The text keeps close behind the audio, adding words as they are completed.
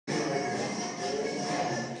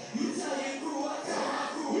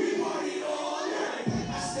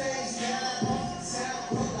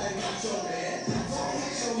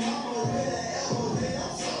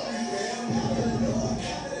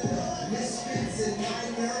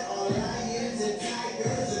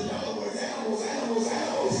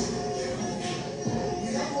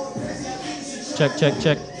check, check,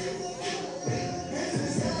 check.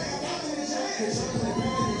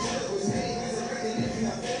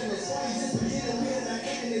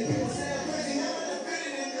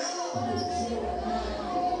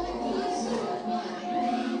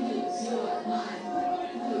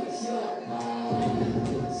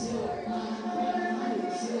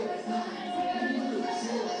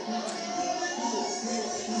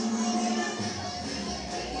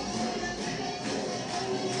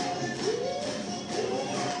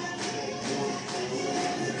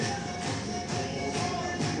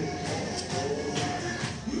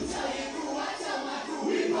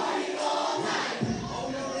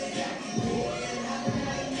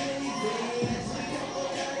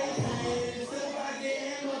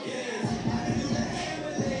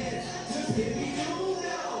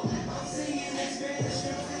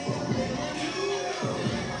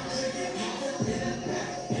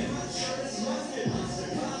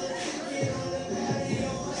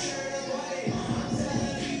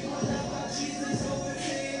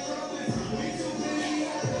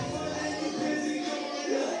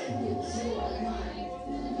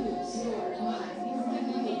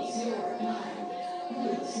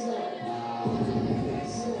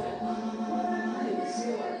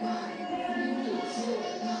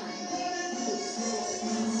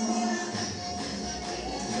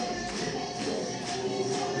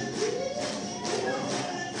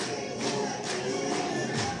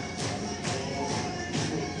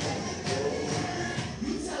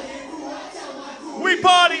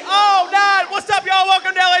 Party all night. What's up, y'all?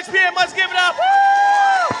 Welcome to LHPM. Let's give it up. Woo!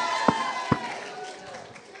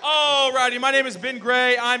 Alrighty, my name is Ben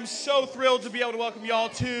Gray. I'm so thrilled to be able to welcome y'all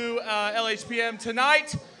to LHPM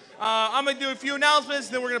tonight. I'm going to do a few announcements,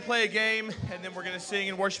 then we're going to play a game, and then we're going to sing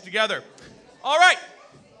and worship together. All right.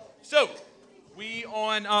 So, we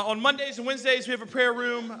on Mondays and Wednesdays, we have a prayer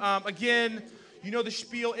room. Again, you know the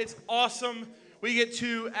spiel. It's awesome. We get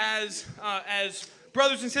to, as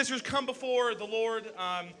brothers and sisters, come before the Lord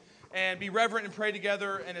and be reverent and pray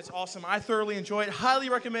together, and it's awesome. I thoroughly enjoy it. Highly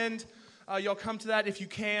recommend y'all come to that if you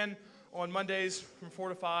can on Mondays from 4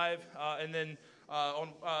 to 5, and then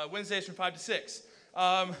on Wednesdays from 5 to 6.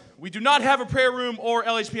 We do not have a prayer room or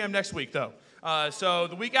LHPM next week, though. So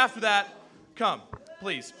the week after that, come,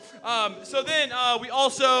 please. So then we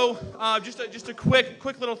also, just a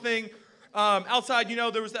quick little thing. Outside, you know,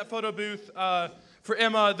 there was that photo booth for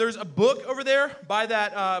Emma. There's a book over there by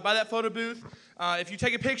that photo booth. If you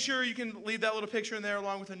take a picture, you can leave that little picture in there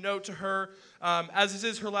along with a note to her, as this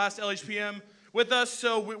is her last LHPM with us.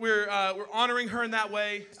 So we're honoring her in that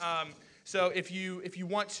way. So if you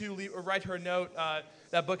want to write her a note,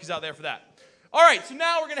 that book is out there for that. All right, so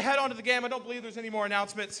now we're going to head on to the game. I don't believe there's any more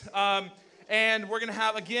announcements. And we're going to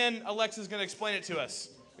have, again, Alexa's going to explain it to us.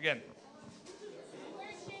 Again.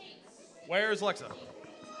 Where is Alexa?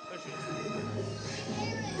 There she is.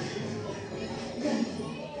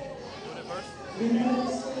 Doing it first?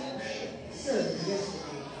 All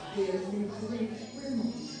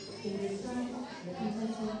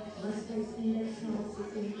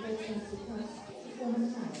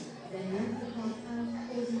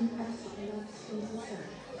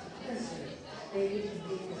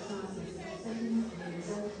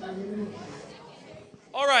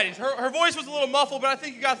righty, her voice was a little muffled, but I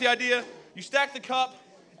think you got the idea. You stack the cup,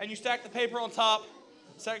 and you stack the paper on top,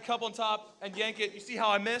 stack a cup on top, and yank it. You see how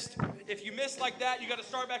I missed? If you missed like that, you got to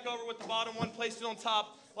start back over with the bottom one, place it on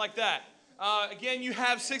top like that. Again, you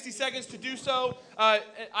have 60 seconds to do so. I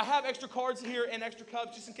have extra cards here and extra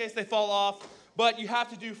cups just in case they fall off, but you have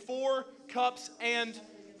to do 4 cups and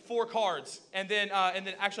 4 cards. And then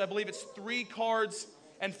actually, I believe it's 3 cards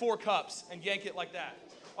and 4 cups, and yank it like that.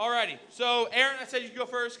 Alrighty, so Aaron, I said you could go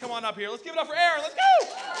first. Come on up here. Let's give it up for Aaron. Let's go!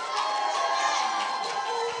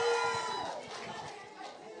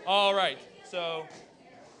 All right, so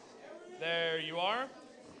there you are.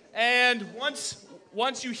 And once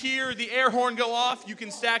you hear the air horn go off, you can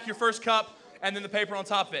stack your first cup and then the paper on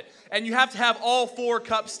top of it. And you have to have all 4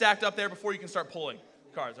 cups stacked up there before you can start pulling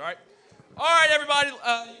cards, all right? All right, everybody, you can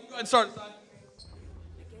go ahead and start. The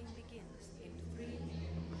game begins in 3,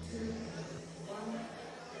 2, 1.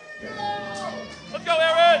 Let's go,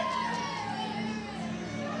 Aaron!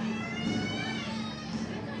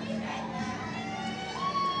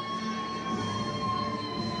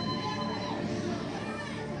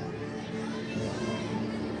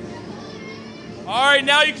 All right,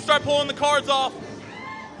 now you can start pulling the cards off.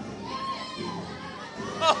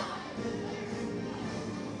 Oh.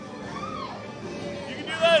 You can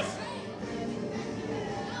do this.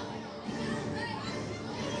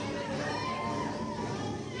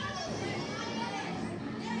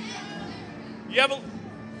 You have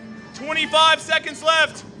 25 seconds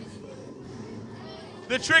left.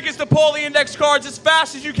 The trick is to pull the index cards as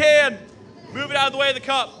fast as you can. Move it out of the way of the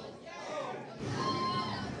cup.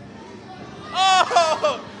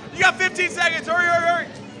 Oh, you got 15 seconds. Hurry, hurry, hurry.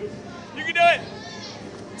 You can do it.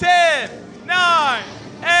 10, 9,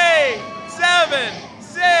 8, 7,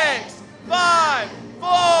 6, 5,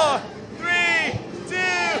 4, 3, 2,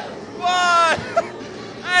 1.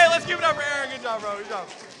 Hey, let's give it up for Aaron. Good job, bro. Good job.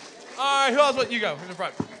 All right, who else? You go in the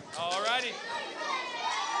front. All righty.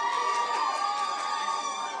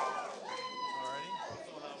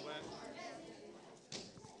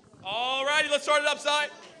 All righty, let's start it upside.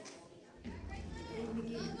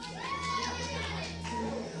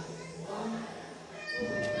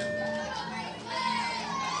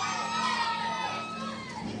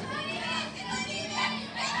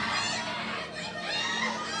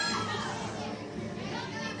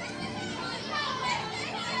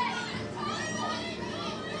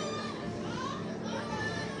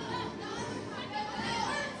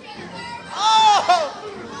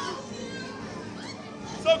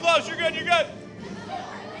 So close, you're good, you're good.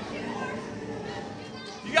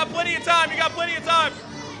 You got plenty of time, you got plenty of time.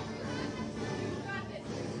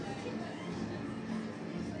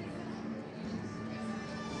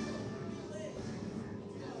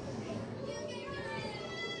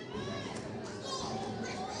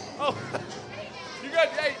 Oh, you're good.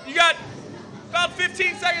 Hey, you got about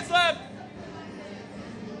 15 seconds left.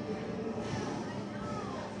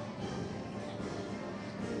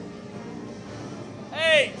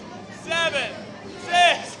 8, 7,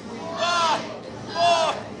 6, 5,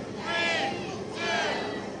 4, 3, 2,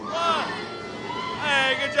 1.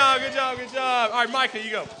 Hey, good job, good job, good job. All right, Micah,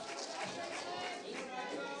 you go.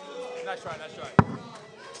 Nice try, nice try.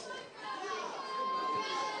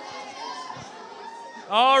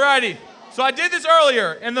 All righty. So I did this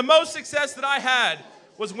earlier, and the most success that I had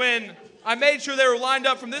was when I made sure they were lined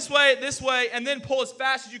up from this way, and then pull as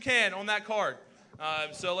fast as you can on that card.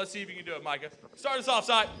 So let's see if you can do it, Micah. Start us off,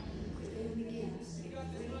 side.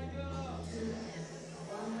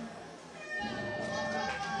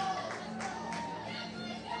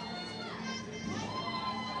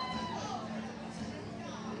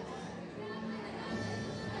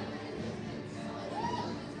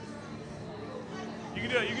 You can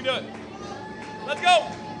do it, you can do it. Let's go.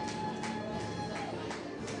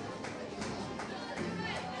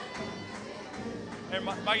 Hey,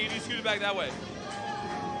 Micah, you need to scoot it back that way.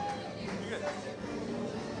 You're good.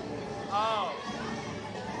 Oh.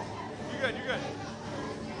 You're good, you're good.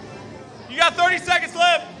 You got 30 seconds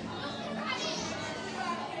left.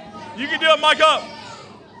 You can do it, Mike up.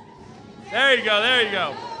 There you go, there you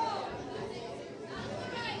go.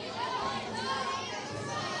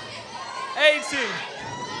 18.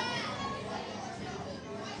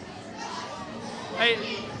 8.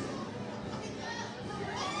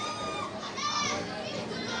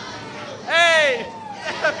 8,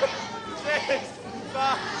 7, 6,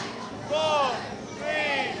 5, 4, 3,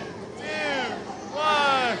 2, 1.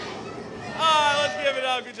 All right, let's give it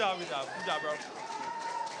up. Good job, good job. Good job, bro. All right,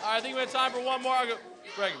 I think we have time for one more. I'll go.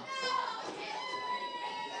 Greg.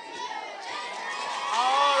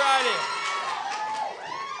 All righty.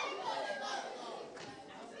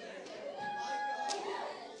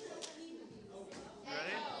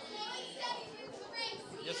 Ready?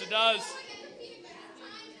 Yes, it does.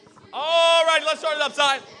 All right, let's start it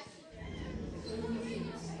upside.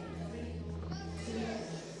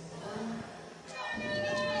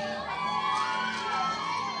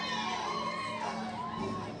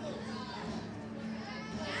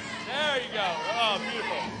 There you go. Oh,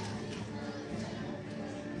 beautiful.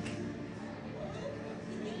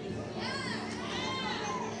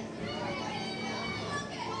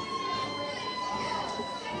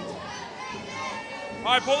 All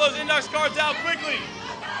right, pull those index cards out quickly.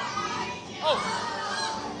 Oh.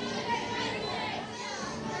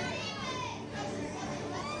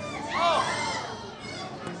 Oh.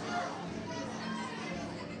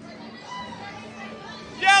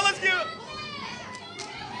 Yeah, let's give it.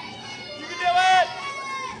 You can do it.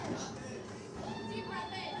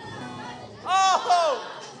 Oh.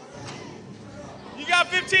 You got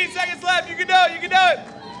 15 seconds left. You can do it. You can do it.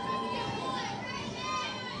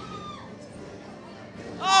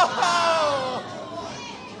 Oh.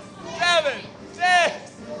 7, 6,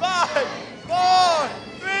 5, 4,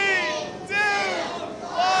 3, 2,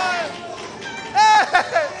 1. Hey!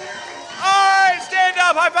 All right, stand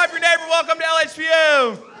up. High five your neighbor. Welcome to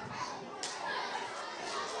LHPM.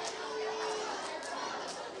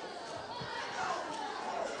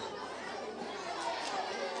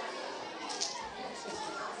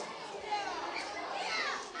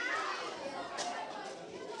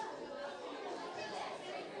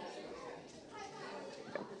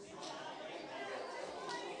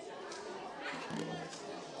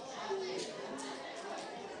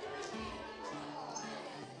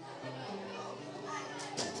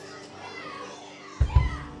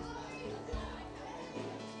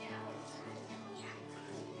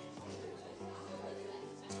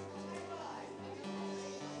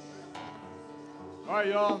 All right,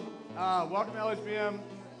 y'all. Welcome to LHPM.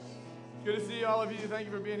 Good to see all of you. Thank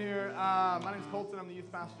you for being here. My name is Coleton. I'm the youth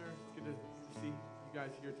pastor. It's good to see you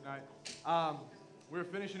guys here tonight. We're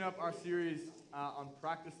finishing up our series on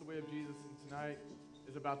Practice the Way of Jesus, and tonight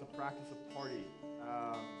is about the practice of party.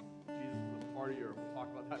 Jesus was a partier. We'll talk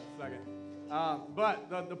about that in a second.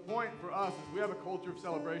 But the point for us is we have a culture of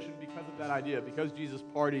celebration because of that idea. Because Jesus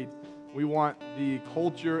partied, we want the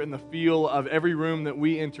culture and the feel of every room that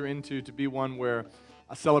we enter into to be one where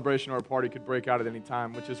a celebration or a party could break out at any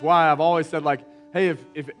time, which is why I've always said, like, hey,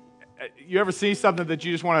 if you ever see something that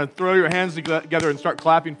you just want to throw your hands together and start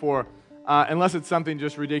clapping for, unless it's something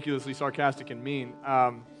just ridiculously sarcastic and mean,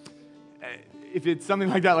 if it's something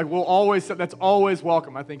like that, like that's always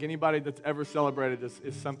welcome. I think anybody that's ever celebrated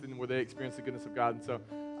is something where they experience the goodness of God. And so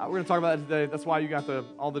we're going to talk about that today. That's why you got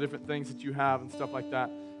all the different things that you have and stuff like that.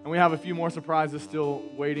 And we have a few more surprises still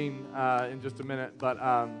waiting in just a minute, but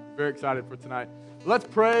very excited for tonight. Let's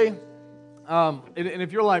pray. And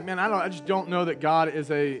if you're like, man, I just don't know that God is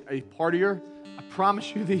a partier, I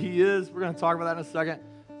promise you that He is. We're going to talk about that in a second.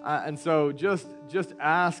 And so just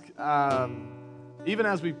ask, even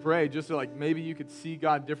as we pray, just so like maybe you could see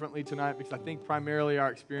God differently tonight, because I think primarily our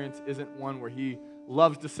experience isn't one where He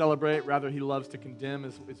loves to celebrate, rather He loves to condemn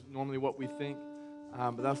is normally what we think,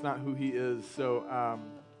 but that's not who He is. So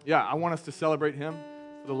I want us to celebrate Him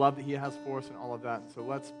for the love that He has for us and all of that. So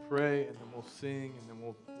let's pray, and then we'll sing, and then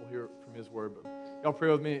we'll hear from His word. But y'all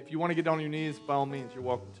pray with me. If you want to get down on your knees, by all means, you're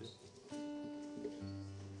welcome to.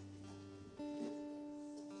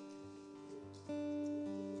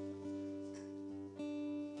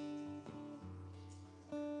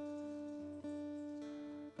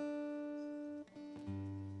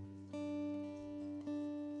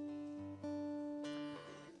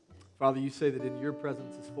 Father, you say that in your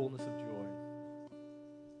presence is fullness of joy.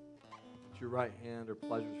 At your right hand are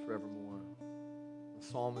pleasures forevermore. The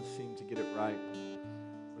psalmists seem to get it right,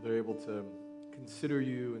 where they're able to consider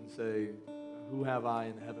you and say, who have I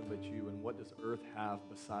in heaven but you, and what does earth have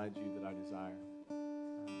beside you that I desire?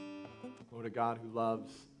 Lord, a God who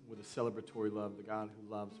loves with a celebratory love, the God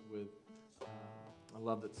who loves with a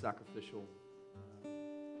love that's sacrificial.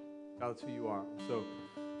 God, that's who you are. So,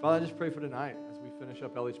 Father, I just pray for tonight as we finish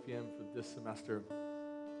up LHPM for this semester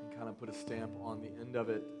and kind of put a stamp on the end of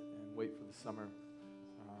it and wait for the summer.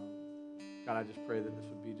 God, I just pray that this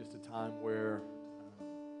would be just a time where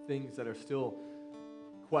things that are still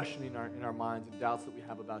questioning in our minds and doubts that we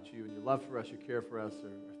have about you and your love for us, your care for us, or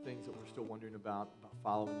things that we're still wondering about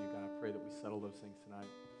following you. God, I pray that we settle those things tonight.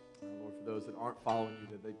 Lord, for those that aren't following you,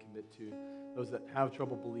 that they commit to. Those that have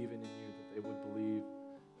trouble believing in you, that they would believe.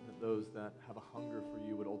 And that those that have a hunger for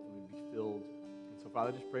you would ultimately be filled. And so, Father,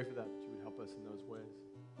 I just pray for that you would help us in those ways.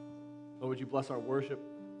 Lord, would you bless our worship?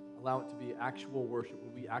 Allow it to be actual worship.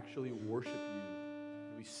 Would we actually worship you?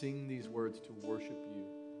 Would we sing these words to worship you,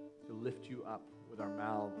 to lift you up with our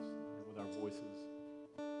mouths and with our voices?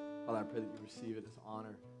 Father, I pray that you receive it as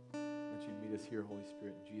honor, that you'd meet us here, Holy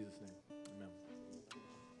Spirit, in Jesus' name. Amen.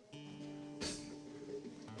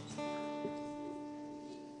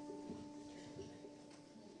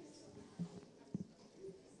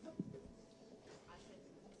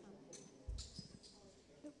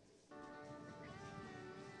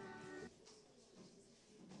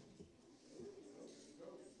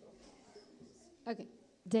 Okay,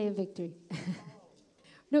 day of victory.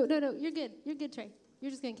 No, you're good. You're good, Trey.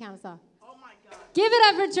 You're just going to count us off. Oh, my God. Give it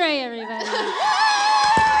up for Trey, everybody.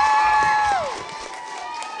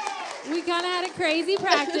 We kind of had a crazy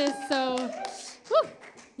practice, so, whew.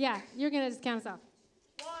 Yeah, you're going to just count us off.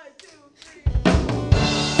 1, 2, 3.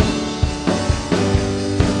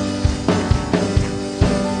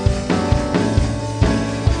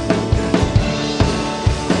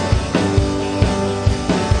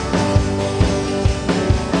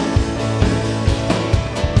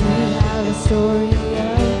 Story of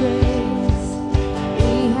grace,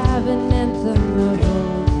 we have an anthem of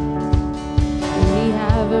hope, we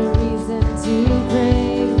have a reason to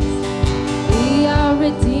praise, we are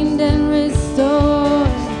redeemed and restored.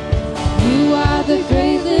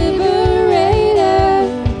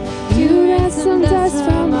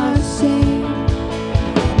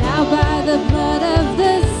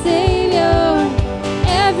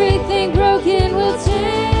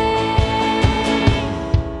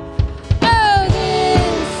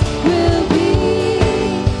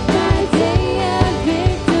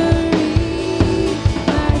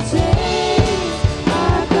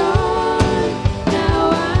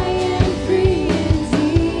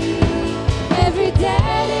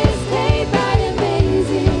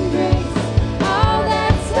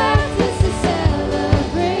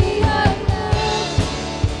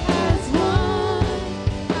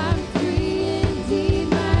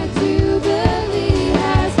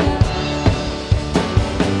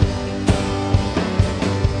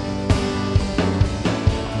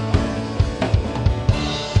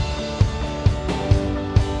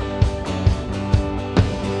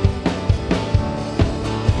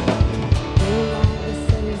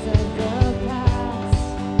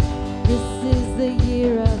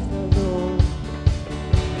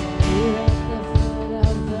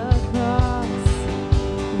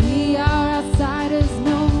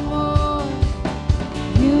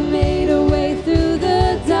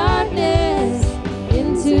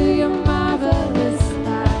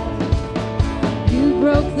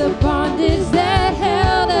 broke the bondage that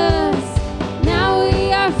held us. Now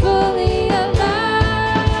we are fully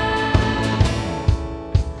alive.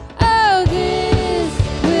 Oh, this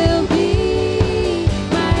will be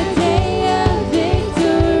my day of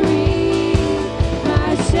victory.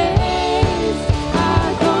 My chains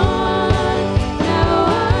are gone. Now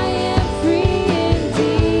I am free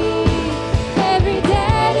indeed. Every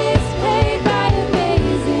debt is paid by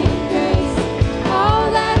amazing grace. All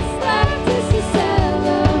that's left is to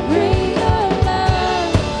celebrate your love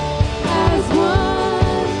as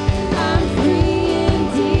one. I'm free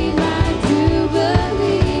indeed. My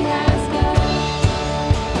jubilee has come.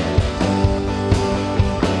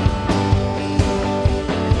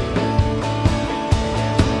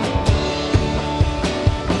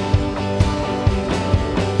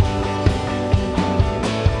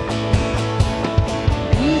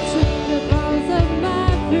 You took the bars of my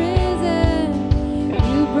prison.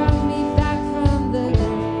 You brought me back from the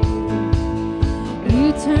grave. You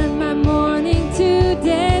turned my mourning to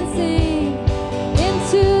dancing.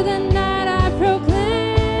 Into the night I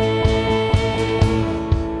proclaim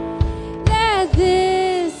that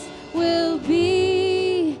this will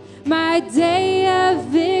be my day of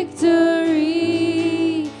victory.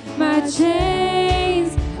 My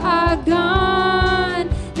chains are gone.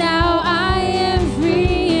 Now I am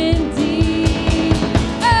free indeed.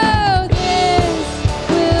 Oh, this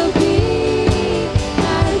will be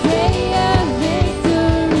my day of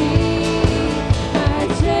victory. My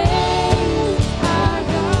chains are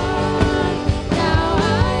gone. Now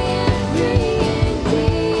I am free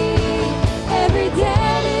indeed. Every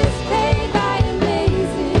debt is paid by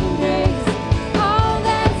amazing grace. All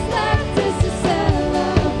that's left is to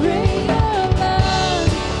celebrate your love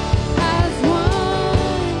as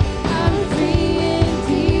one. I'm free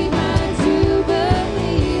indeed. My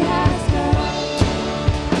jubilee has come.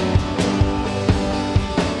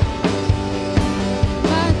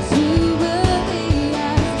 My jubilee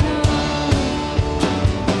has come.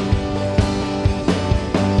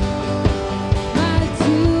 My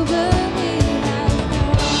jubilee has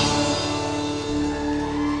come.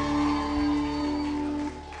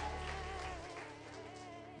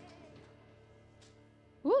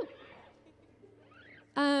 Woo.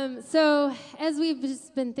 So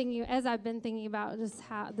as I've been thinking about just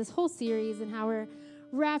how this whole series and how we're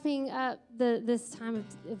wrapping up this time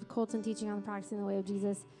of Coleton teaching on practicing the way of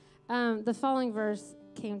Jesus, the following verse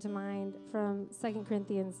came to mind from 2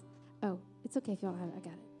 Corinthians. Oh, it's okay if you don't have it. I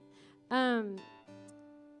got it.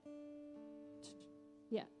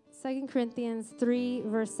 Yeah, 2 Corinthians 3,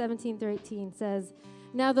 verse 17 through 18 says,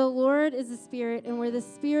 "Now the Lord is the Spirit, and where the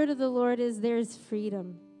Spirit of the Lord is, there is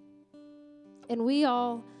freedom. And we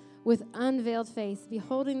all, with unveiled face,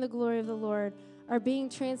 beholding the glory of the Lord, are being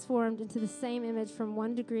transformed into the same image from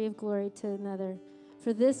one degree of glory to another.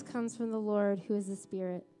 For this comes from the Lord, who is the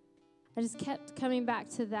Spirit." I just kept coming back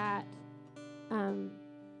to that,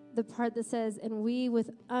 the part that says, "And we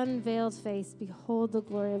with unveiled face behold the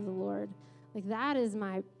glory of the Lord." Like that is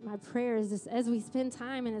my prayer, is just as we spend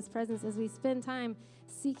time in His presence, as we spend time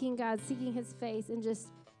seeking God, seeking His face, and just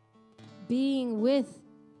being with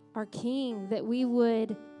our King, that we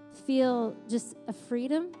would feel just a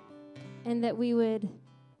freedom, and that we would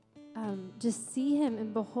just see Him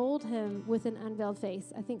and behold Him with an unveiled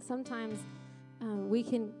face. I think sometimes we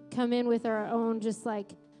can come in with our own just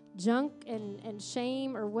like junk and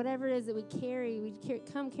shame or whatever it is that we carry. We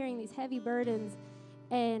come carrying these heavy burdens,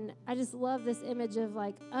 and I just love this image of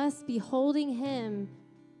like us beholding Him,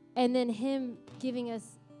 and then Him giving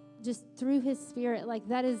us just through His Spirit. Like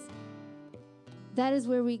that is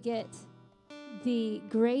where we get the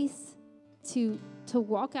grace to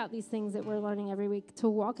walk out these things that we're learning every week, to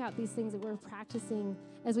walk out these things that we're practicing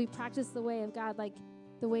as we practice the way of God, like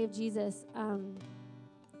the way of Jesus.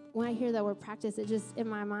 When I hear that word practice, it just, in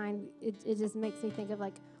my mind, it just makes me think of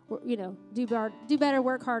like, do better,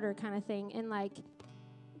 work harder kind of thing. And like,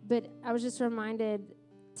 but I was just reminded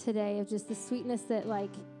today of just the sweetness that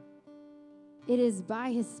like, it is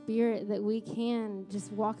by His Spirit that we can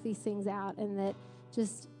just walk these things out, and that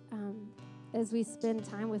just as we spend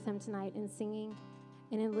time with Him tonight in singing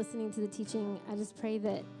and in listening to the teaching, I just pray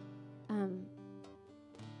that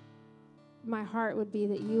my heart would be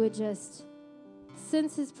that you would just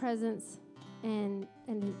sense His presence and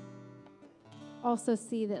also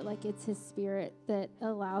see that like it's His Spirit that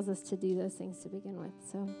allows us to do those things to begin with.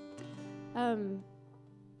 So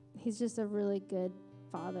He's just a really good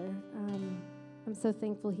Father. I'm so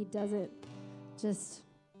thankful He doesn't just,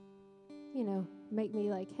 make me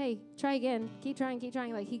like, hey, try again, keep trying.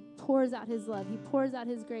 Like He pours out His love. He pours out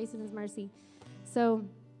His grace and His mercy. So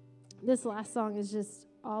this last song is just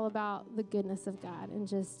all about the goodness of God, and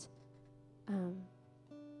just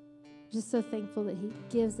so thankful that he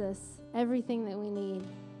gives us everything that we need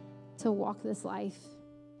to walk this life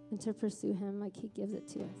and to pursue him like he gives it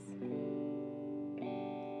to us.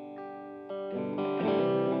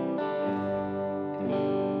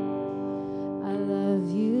 I love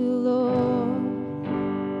you, Lord.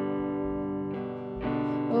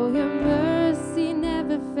 Oh, your mercy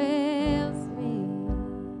never fails me.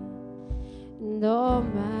 And all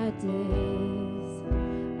my days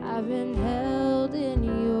I've been held in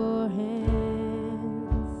your hands.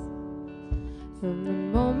 From the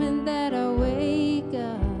moment that I wake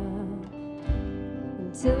up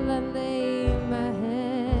until I lay my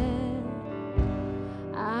head,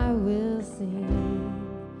 I will sing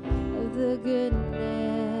of the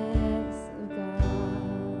goodness of God.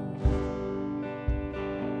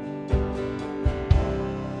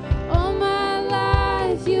 All my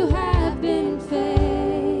life you have been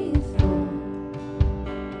faithful.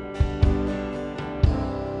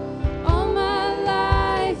 All my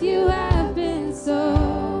life you have been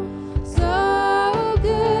so, so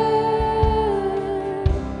good.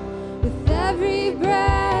 With every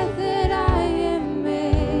breath that I am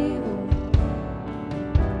able,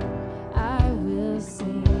 I will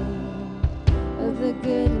sing of the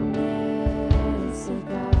goodness of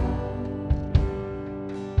God.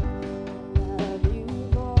 Love you,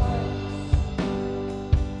 Lord.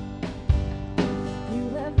 You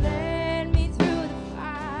have led me through the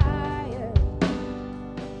fire,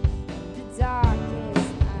 the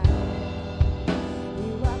darkest night.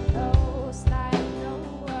 You are close like no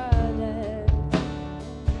other.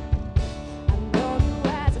 I know you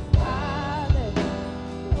as a father.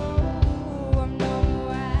 Oh, I know you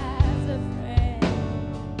as a friend.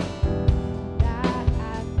 I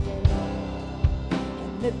have been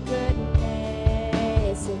in the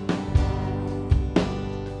goodness of God.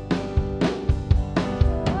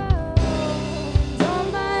 All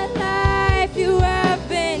my life you have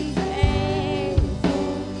been faithful.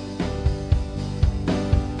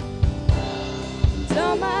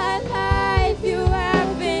 All my life you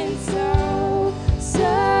have been so,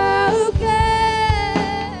 so good.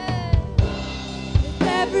 With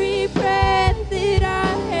every breath that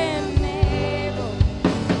I am able,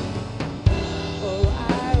 oh,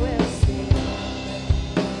 I will sing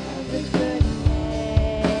of the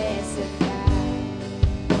goodness of God.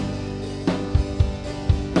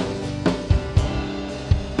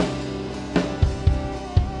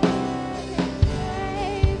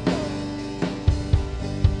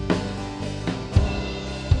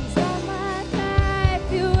 All my life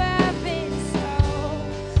you have been so,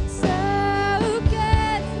 so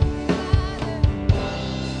good, Father.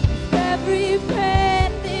 With every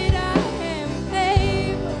breath that I am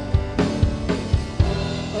able,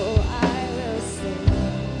 oh, I will sing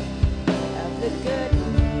of the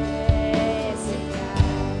goodness of God.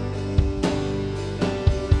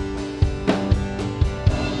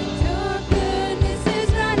 Your goodness is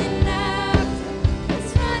running after,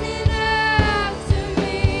 it's running after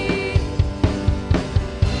me.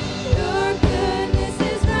 Your goodness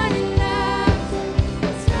is running after,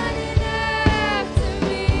 it's running after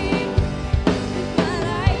me. With my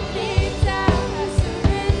life laid down, I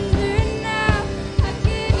surrender now. I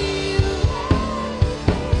give you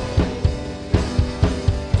everything.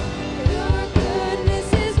 Your goodness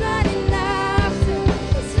is running after,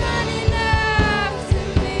 it's running after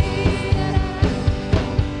me.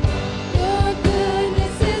 Your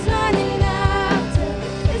goodness is running after,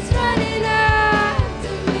 it's running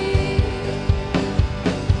after me.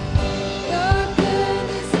 Your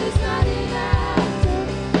goodness is running after,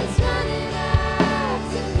 it's running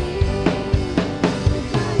after me. With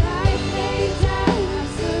my life laid down, I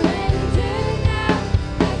surrender now.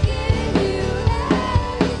 I give you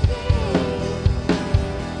everything.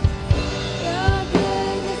 Your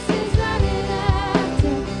goodness is running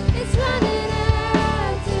after, it's running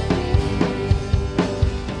after me.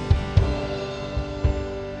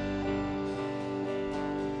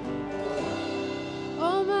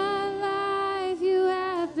 All my life you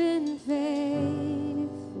have been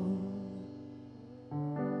faithful.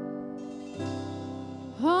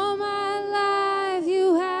 All my life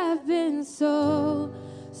you have been so,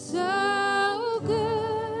 so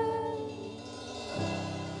good.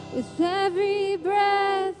 With every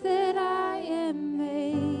breath that I am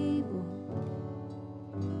able,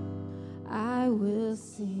 I will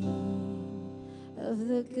sing of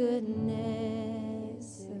the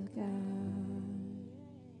goodness of God.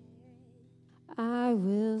 I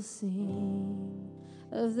will sing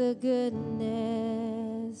of the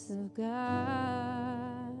goodness of God.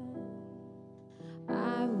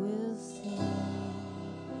 I will sing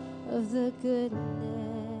of the goodness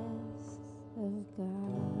of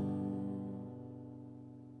God.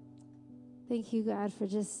 Thank you, God, for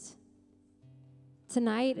just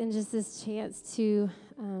tonight and just this chance to,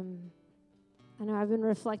 I know I've been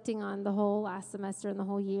reflecting on the whole last semester and the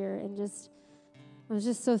whole year, and I was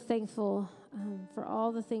just so thankful for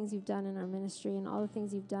all the things you've done in our ministry and all the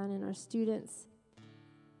things you've done in our students.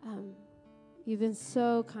 You've been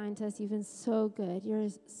so kind to us. You've been so good. You're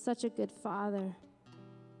such a good Father.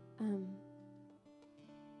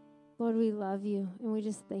 Lord, we love you, and we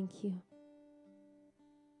just thank you.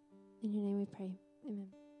 In your name we pray. Amen.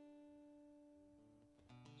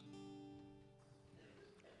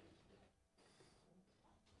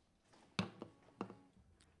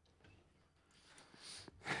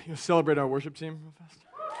 You celebrate our worship team real fast?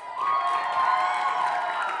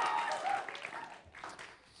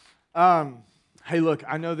 Hey, look,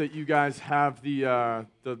 I know that you guys have the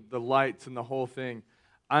lights and the whole thing.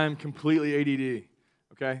 I am completely ADD,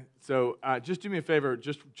 okay? So just do me a favor,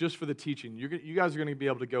 just for the teaching. You guys are going to be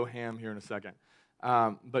able to go ham here in a second.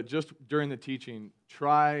 But just during the teaching,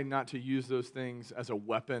 try not to use those things as a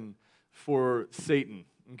weapon for Satan,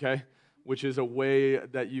 okay? Which is a way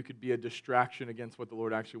that you could be a distraction against what the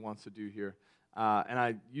Lord actually wants to do here. And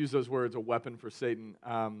I use those words, a weapon for Satan.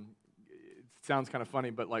 It sounds kind of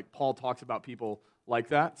funny, but like Paul talks about people like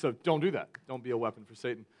that. So don't do that. Don't be a weapon for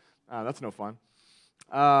Satan. That's no fun.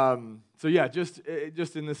 So yeah, just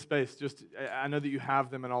in this space, I know that you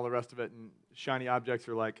have them and all the rest of it, and shiny objects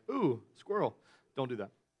are like, ooh, squirrel. Don't do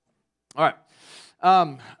that. All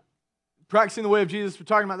right. Practicing the way of Jesus, we're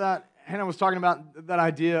talking about that. Hannah was talking about that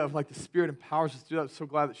idea of like the Spirit empowers us to do that. I'm so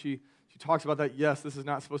glad that she talks about that. Yes, this is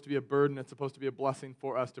not supposed to be a burden. It's supposed to be a blessing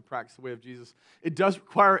for us to practice the way of Jesus. It does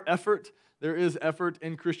require effort. There is effort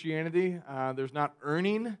in Christianity. There's not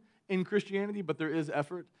earning in Christianity, but there is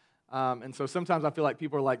effort. And so sometimes I feel like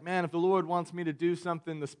people are like, man, if the Lord wants me to do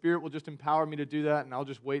something, the Spirit will just empower me to do that, and I'll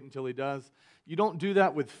just wait until He does. You don't do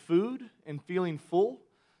that with food and feeling full.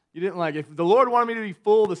 You didn't like, if the Lord wanted me to be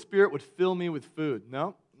full, the Spirit would fill me with food.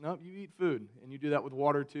 No, you eat food, and you do that with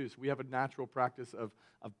water too. So we have a natural practice of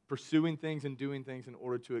pursuing things and doing things in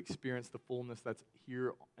order to experience the fullness that's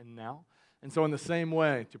here and now. And so in the same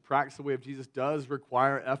way, to practice the way of Jesus does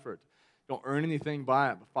require effort. You don't earn anything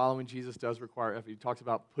by it, but following Jesus does require effort. He talks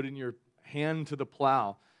about putting your hand to the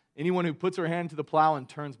plow. Anyone who puts her hand to the plow and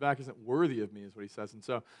turns back isn't worthy of me, is what he says. And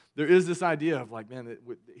so there is this idea of like, man,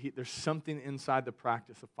 there's something inside the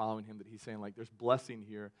practice of following him that he's saying, like, there's blessing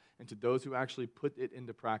here. And to those who actually put it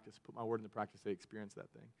into practice, put my word into practice, they experience that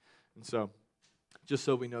thing. And so just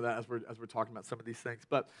so we know that as we're talking about some of these things.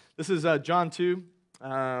 But this is John 2,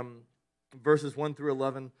 verses 1 through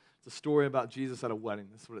 11. It's a story about Jesus at a wedding.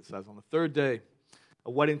 This is what it says. On the third day,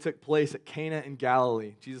 a wedding took place at Cana in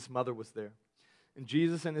Galilee. Jesus' mother was there. And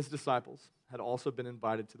Jesus and his disciples had also been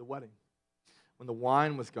invited to the wedding. When the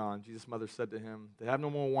wine was gone, Jesus' mother said to him, "They have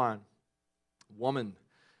no more wine." "Woman,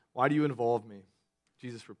 why do you involve me?"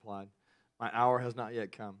 Jesus replied, "My hour has not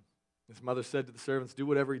yet come." His mother said to the servants, "Do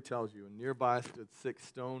whatever he tells you." And nearby stood 6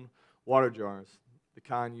 stone water jars, the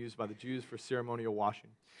kind used by the Jews for ceremonial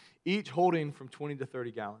washing, each holding from 20 to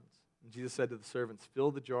 30 gallons. And Jesus said to the servants,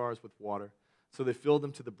 "Fill the jars with water." So they filled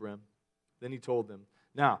them to the brim. Then he told them,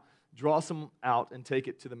 "Now, draw some out and take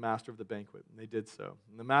it to the master of the banquet." And they did so.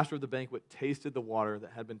 And the master of the banquet tasted the water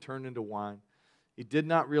that had been turned into wine. He did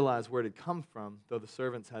not realize where it had come from, though the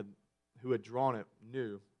servants who had drawn it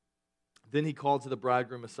knew. Then he called to the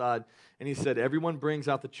bridegroom aside, and he said, "Everyone brings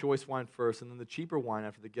out the choice wine first, and then the cheaper wine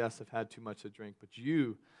after the guests have had too much to drink. But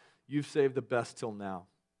you've saved the best till now."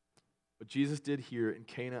 What Jesus did here in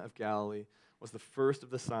Cana of Galilee was the first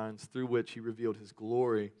of the signs through which he revealed his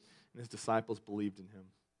glory, and his disciples believed in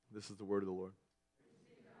him. This is the word of the Lord.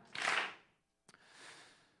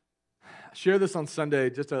 I shared this on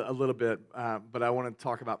Sunday just a little bit, but I want to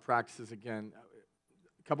talk about practices again.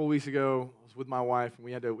 A couple weeks ago, I was with my wife, and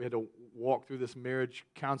we had to walk through this marriage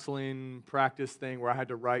counseling practice thing where I had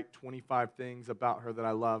to write 25 things about her that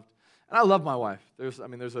I loved. And I love my wife. There's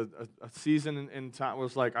a season in time where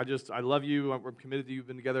it's like, I love you. We're committed to you. We've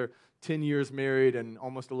been together 10 years married and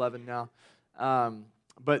almost 11 now.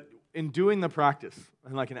 But in doing the practice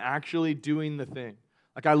and like in actually doing the thing,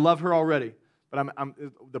 like I love her already, but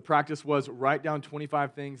the practice was write down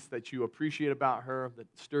 25 things that you appreciate about her, that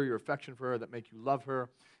stir your affection for her, that make you love her.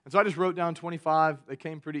 And so I just wrote down 25. They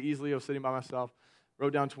came pretty easily. I was sitting by myself,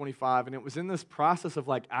 wrote down 25, and it was in this process of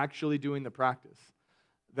like actually doing the practice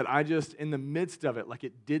that I just, in the midst of it, like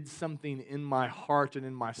it did something in my heart and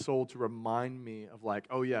in my soul to remind me of like,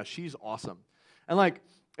 oh yeah, she's awesome. And like,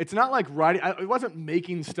 It's not like writing. I wasn't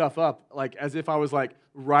making stuff up like as if I was like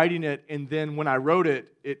writing it, and then when I wrote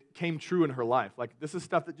it, it came true in her life. Like this is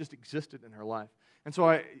stuff that just existed in her life. And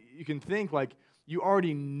so you can think like you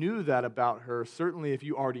already knew that about her. Certainly, if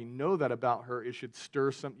you already know that about her, it should stir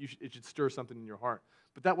something in your heart.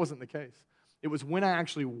 But that wasn't the case. It was when I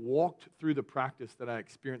actually walked through the practice that I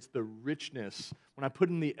experienced the richness. When I put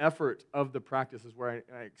in the effort of the practice is where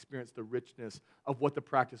I experienced the richness of what the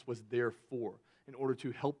practice was there for, in order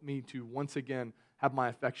to help me to once again have my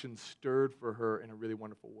affections stirred for her in a really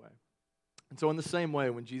wonderful way. And so in the same way,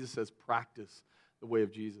 when Jesus says practice the way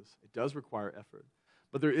of Jesus, it does require effort.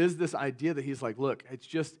 But there is this idea that he's like, look, it's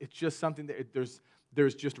just something that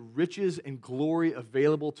there's just riches and glory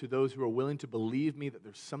available to those who are willing to believe me that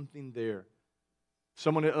there's something there.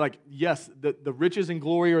 Someone like, yes, the riches and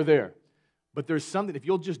glory are there, but there's something, if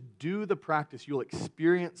you'll just do the practice, you'll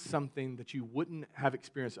experience something that you wouldn't have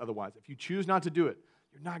experienced otherwise. If you choose not to do it,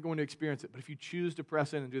 you're not going to experience it. But if you choose to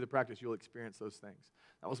press in and do the practice, you'll experience those things.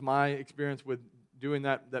 That was my experience with doing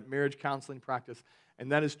that marriage counseling practice,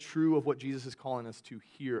 and that is true of what Jesus is calling us to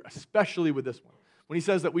here, especially with this one. When he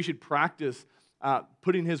says that we should practice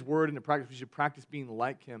putting his word into practice, we should practice being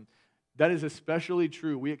like him, that is especially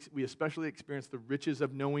true. We especially experience the riches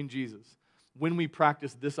of knowing Jesus when we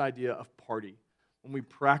practice this idea of party. When we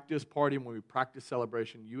practice party, when we practice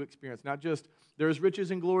celebration, you experience not just there's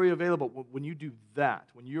riches and glory available. When you do that,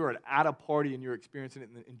 when you're at a party and you're experiencing it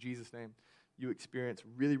in Jesus' name, you experience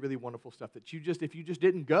really, really wonderful stuff that if you just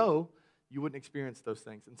didn't go, you wouldn't experience those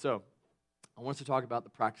things. And so I want us to talk about the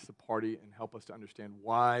practice of party and help us to understand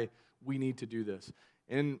why we need to do this.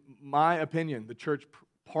 In my opinion, the church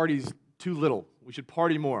parties too little. We should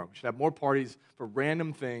party more. We should have more parties for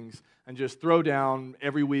random things and just throw down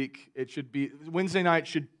every week. It should be, Wednesday night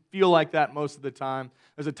should feel like that most of the time.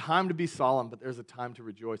 There's a time to be solemn, but there's a time to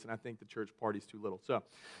rejoice, and I think the church party's too little. So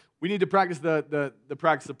we need to practice the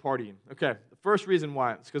practice of partying. Okay, the first reason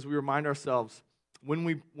why is because we remind ourselves, when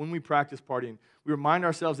we practice partying, we remind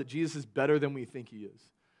ourselves that Jesus is better than we think he is.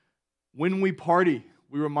 When we party,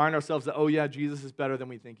 we remind ourselves that, oh yeah, Jesus is better than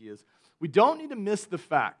we think he is. We don't need to miss the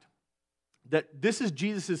fact that this is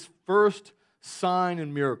Jesus' first sign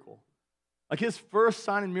and miracle. Like his first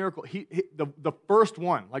sign and miracle, the first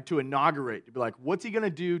one, like to inaugurate, to be like, what's he going to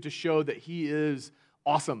do to show that he is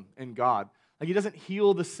awesome in God? Like he doesn't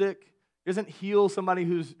heal the sick. He doesn't heal somebody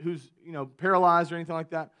who's paralyzed or anything like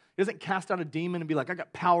that. He doesn't cast out a demon and be like, I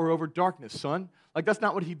got power over darkness, son. Like that's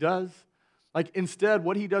not what he does. Like instead,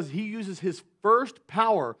 what he does, he uses his first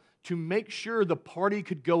power to make sure the party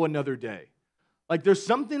could go another day. Like there's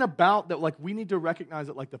something about that, like we need to recognize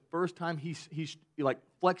that like the first time he like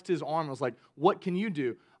flexed his arm and was like, what can you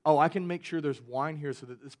do? Oh, I can make sure there's wine here so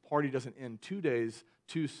that this party doesn't end 2 days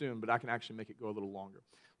too soon, but I can actually make it go a little longer.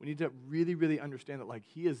 We need to really, really understand that like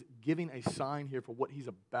he is giving a sign here for what he's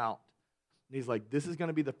about. And he's like, this is going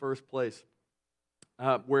to be the first place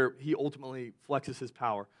where he ultimately flexes his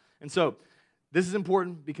power. And so this is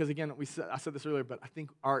important because, again, I said this earlier, but I think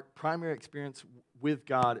our primary experience with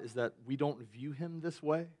God is that we don't view him this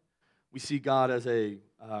way. We see God as a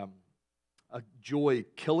joy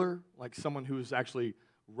killer, like someone who's actually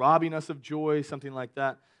robbing us of joy, something like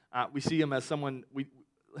that. We see him as someone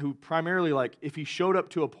who primarily, like, if he showed up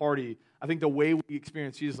to a party, I think the way we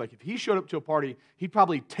experience Jesus, like, if he showed up to a party, he'd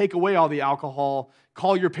probably take away all the alcohol,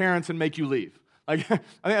 call your parents, and make you leave. Like, I think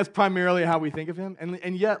that's primarily how we think of him.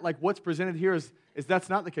 And yet, like, what's presented here is that's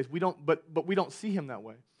not the case. We don't, but we don't see him that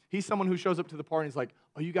way. He's someone who shows up to the party and is like,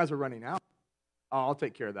 oh, you guys are running out. Oh, I'll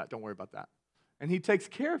take care of that. Don't worry about that. And he takes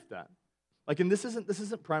care of that. Like, and this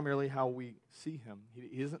isn't primarily how we see him.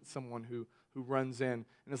 He isn't someone who runs in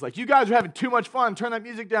and is like, you guys are having too much fun. Turn that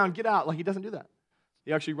music down. Get out. Like, he doesn't do that.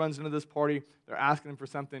 He actually runs into this party. They're asking him for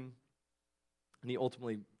something. And he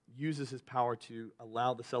ultimately uses his power to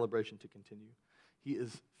allow the celebration to continue. He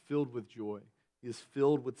is filled with joy. He is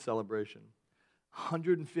filled with celebration.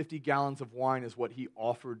 150 gallons of wine is what he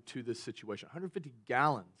offered to this situation. 150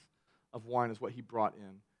 gallons of wine is what he brought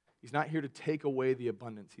in. He's not here to take away the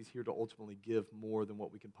abundance. He's here to ultimately give more than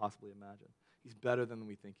what we can possibly imagine. He's better than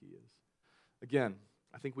we think he is. Again,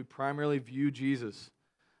 I think we primarily view Jesus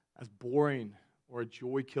as boring or a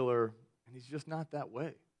joy killer, and he's just not that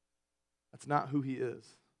way. That's not who he is.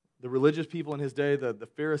 The religious people in his day, the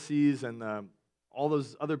Pharisees and all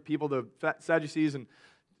those other people, the Sadducees and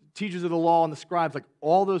teachers of the law and the scribes, like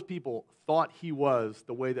all those people thought he was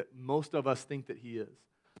the way that most of us think that he is.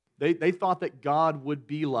 They thought that God would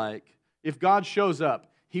be like, if God shows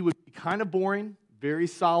up, he would be kind of boring, very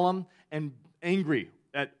solemn, and angry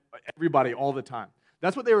at everybody all the time.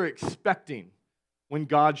 That's what they were expecting when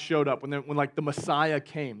God showed up, when like the Messiah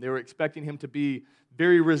came. They were expecting him to be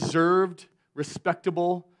very reserved,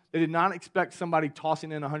 respectable. They did not expect somebody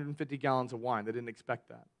tossing in 150 gallons of wine. They didn't expect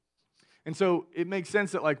that. And so it makes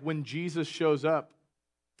sense that like when Jesus shows up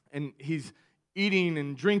and he's eating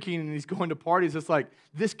and drinking and he's going to parties, it's like,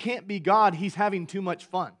 this can't be God. He's having too much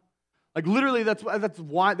fun. Like literally that's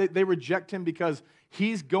why they reject him, because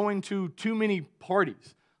he's going to too many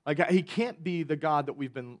parties. Like he can't be the God that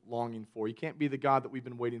we've been longing for. He can't be the God that we've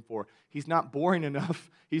been waiting for. He's not boring enough.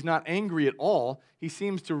 He's not angry at all. He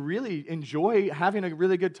seems to really enjoy having a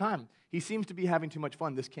really good time. He seems to be having too much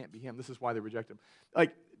fun. This can't be him. This is why they reject him.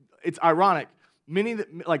 Like, it's ironic.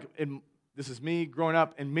 This is me growing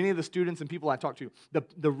up, and many of the students and people I talk to,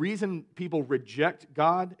 the reason people reject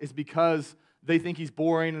God is because they think he's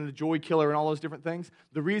boring and a joy killer and all those different things.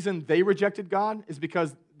 The reason they rejected God is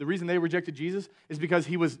because, the reason they rejected Jesus is because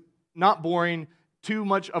he was not boring, too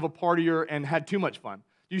much of a partier, and had too much fun.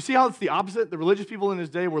 Do you see how it's the opposite? The religious people in his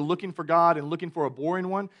day were looking for God and looking for a boring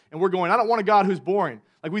one, and we're going, I don't want a God who's boring.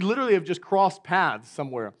 Like we literally have just crossed paths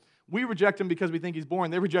somewhere. We reject him because we think he's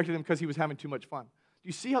boring. They rejected him because he was having too much fun. Do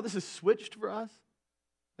you see how this is switched for us?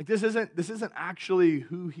 Like this isn't actually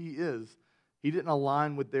who he is. He didn't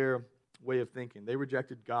align with their way of thinking. They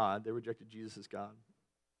rejected God. They rejected Jesus as God.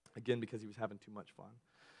 Again, because he was having too much fun.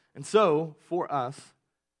 And so, for us,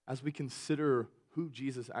 as we consider who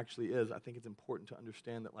Jesus actually is, I think it's important to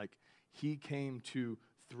understand that like he came to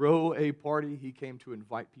throw a party. He came to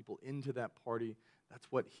invite people into that party. That's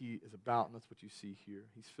what he is about, and that's what you see here.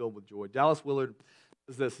 He's filled with joy. Dallas Willard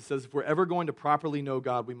says this. It says, if we're ever going to properly know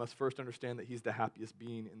God, we must first understand that he's the happiest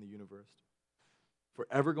being in the universe. If we're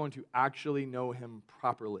ever going to actually know him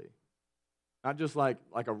properly, not just like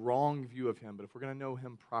a wrong view of him, but if we're going to know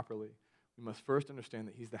him properly, we must first understand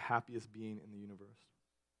that he's the happiest being in the universe.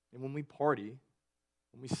 And when we party,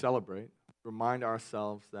 when we celebrate, remind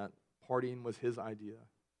ourselves that partying was his idea.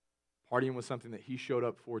 Partying was something that he showed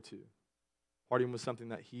up for too. Partying was something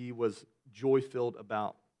that he was joy-filled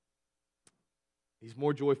about. He's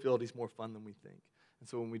more joy-filled, he's more fun than we think. And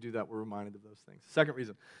so when we do that, we're reminded of those things. Second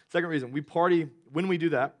reason, we party, when we do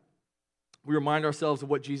that, we remind ourselves of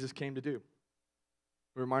what Jesus came to do.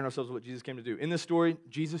 We remind ourselves of what Jesus came to do. In this story,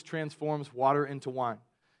 Jesus transforms water into wine.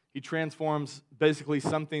 He transforms basically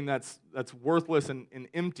something that's worthless and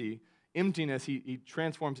empty. Emptiness, he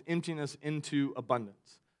transforms emptiness into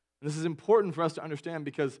abundance. And this is important for us to understand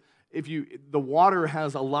because the water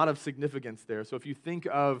has a lot of significance there. So if you think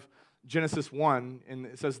of Genesis 1, and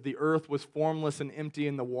it says the earth was formless and empty,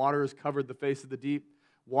 and the waters covered the face of the deep.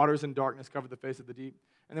 Waters and darkness covered the face of the deep.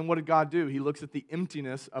 And then what did God do? He looks at the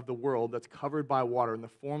emptiness of the world that's covered by water and the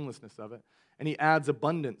formlessness of it, and he adds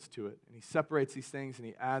abundance to it. And he separates these things, and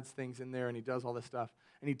he adds things in there, and he does all this stuff.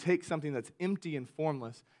 And he takes something that's empty and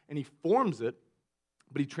formless, and he forms it,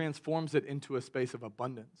 but he transforms it into a space of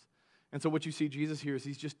abundance. And so what you see Jesus here is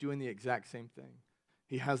he's just doing the exact same thing.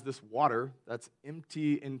 He has this water that's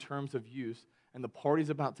empty in terms of use, and the party's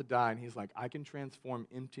about to die, and he's like, I can transform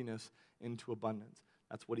emptiness into abundance.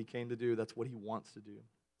 That's what he came to do. That's what he wants to do.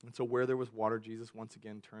 And so where there was water, Jesus once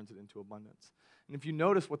again turns it into abundance. And if you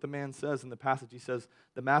notice what the man says in the passage, he says,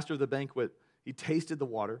 the master of the banquet, he tasted the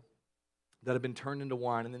water that had been turned into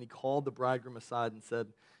wine, and then he called the bridegroom aside and said,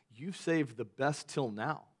 you've saved the best till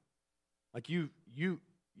now. Like you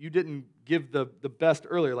didn't give the best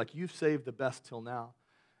earlier, like you've saved the best till now.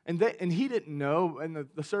 And he didn't know, and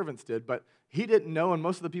the servants did, but he didn't know, and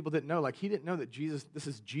most of the people didn't know. Like he didn't know that this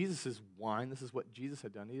is Jesus' wine. This is what Jesus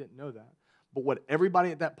had done. He didn't know that. But what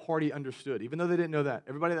everybody at that party understood, even though they didn't know that,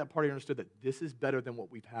 everybody at that party understood that this is better than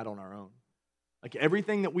what we've had on our own. Like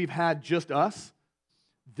everything that we've had just us,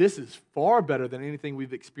 this is far better than anything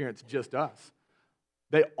we've experienced just us.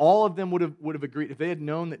 All of them would have agreed. If they had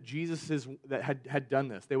known that Jesus had done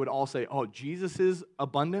this, they would all say, oh, Jesus'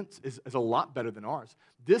 abundance is a lot better than ours.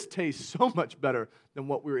 This tastes so much better than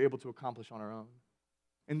what we were able to accomplish on our own.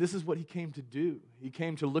 And this is what he came to do. He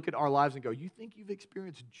came to look at our lives and go, you think you've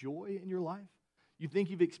experienced joy in your life? You think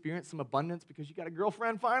you've experienced some abundance because you got a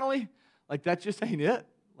girlfriend finally? Like that just ain't it.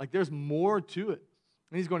 Like there's more to it.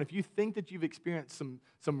 And he's going, if you think that you've experienced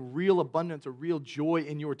some real abundance or real joy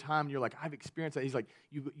in your time, and you're like, I've experienced that. He's like,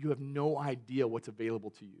 you have no idea what's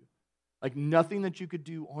available to you. Like nothing that you could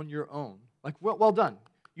do on your own. Like, well done.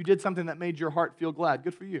 You did something that made your heart feel glad.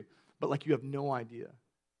 Good for you. But like you have no idea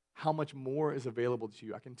how much more is available to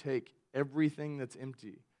you. I can take everything that's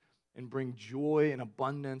empty and bring joy and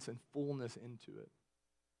abundance and fullness into it.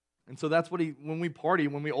 And so that's what when we party,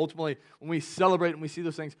 when we celebrate and we see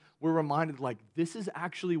those things, we're reminded like this is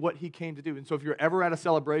actually what he came to do. And so if you're ever at a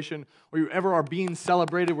celebration or you ever are being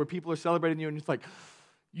celebrated where people are celebrating you and it's like,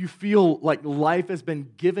 you feel like life has been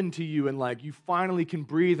given to you and like you finally can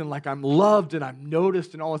breathe and like I'm loved and I'm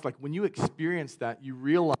noticed and all this. Like when you experience that, you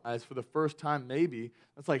realize for the first time maybe,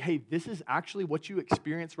 it's like, hey, this is actually what you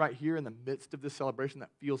experience right here in the midst of this celebration that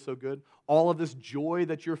feels so good. All of this joy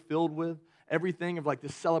that you're filled with, everything of like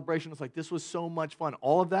this celebration, it's like this was so much fun.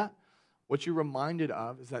 All of that, what you're reminded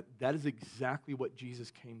of is that that is exactly what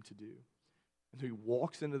Jesus came to do. And so he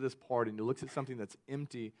walks into this party and he looks at something that's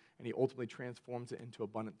empty and he ultimately transforms it into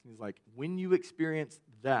abundance. And he's like, when you experience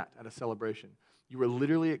that at a celebration, you are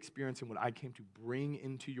literally experiencing what I came to bring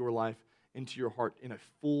into your life, into your heart in a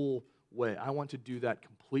full way. I want to do that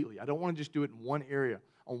completely. I don't want to just do it in one area,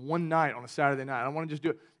 on one night, on a Saturday night. I don't want to just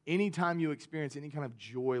do it anytime you experience any kind of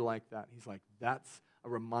joy like that. He's like, that's a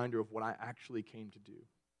reminder of what I actually came to do.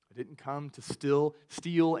 I didn't come to steal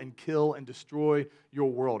and kill and destroy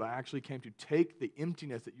your world. I actually came to take the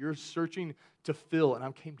emptiness that you're searching to fill, and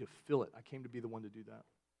I came to fill it. I came to be the one to do that.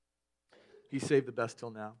 He saved the best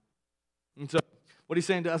till now. And so what he's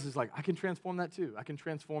saying to us is like, I can transform that too. I can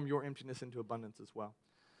transform your emptiness into abundance as well.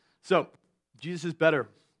 So Jesus is better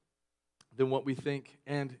than what we think,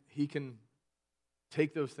 and he can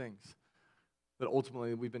take those things that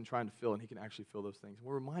ultimately we've been trying to fill, and he can actually fill those things. And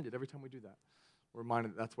we're reminded every time we do that. We're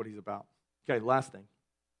reminded that that's what he's about. Okay, last thing.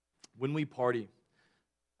 When we party,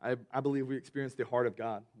 I believe we experience the heart of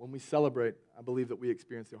God. When we celebrate, I believe that we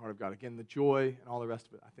experience the heart of God. Again, the joy and all the rest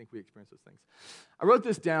of it, I think we experience those things. I wrote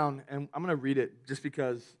this down, and I'm going to read it just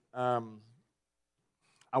because I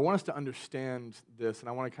want us to understand this, and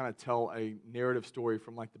I want to kind of tell a narrative story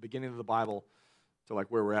from like the beginning of the Bible to like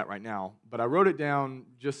where we're at right now. But I wrote it down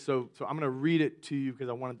just so I'm going to read it to you because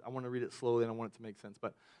I want to read it slowly and I want it to make sense.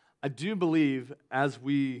 But I do believe as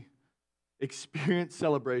we experience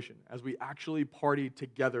celebration, as we actually party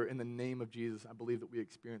together in the name of Jesus, I believe that we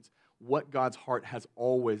experience what God's heart has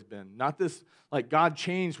always been. Not this, like God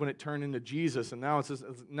changed when it turned into Jesus, and now it's just,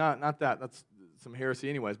 not that. That's some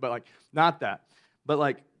heresy anyways, but like not that. But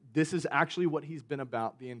like this is actually what he's been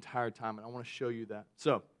about the entire time, and I want to show you that.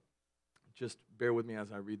 So just bear with me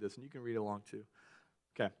as I read this, and you can read along too.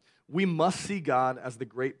 Okay. We must see God as the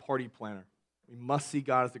great party planner. We must see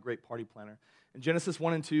God as the great party planner. In Genesis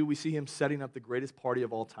 1 and 2, we see him setting up the greatest party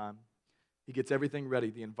of all time. He gets everything ready,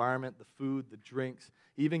 the environment, the food, the drinks.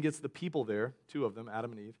 He even gets the people there, 2 of them,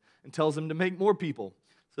 Adam and Eve, and tells them to make more people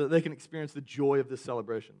so that they can experience the joy of this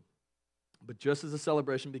celebration. But just as the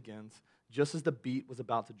celebration begins, just as the beat was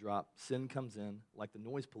about to drop, sin comes in like the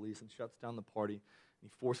noise police and shuts down the party, and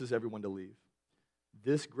he forces everyone to leave.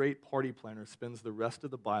 This great party planner spends the rest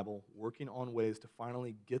of the Bible working on ways to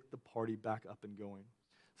finally get the party back up and going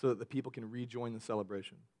so that the people can rejoin the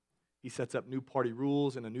celebration. He sets up new party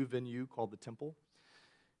rules in a new venue called the temple.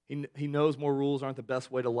 He knows more rules aren't the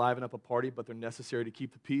best way to liven up a party, but they're necessary to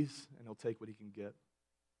keep the peace, and he'll take what he can get.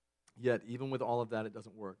 Yet, even with all of that, it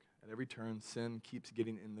doesn't work. At every turn, sin keeps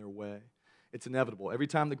getting in their way. It's inevitable. Every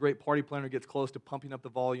time the great party planner gets close to pumping up the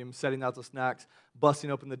volume, setting out the snacks,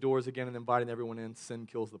 busting open the doors again, and inviting everyone in, sin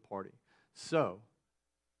kills the party. So,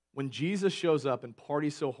 when Jesus shows up and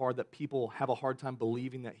parties so hard that people have a hard time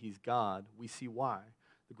believing that he's God, we see why.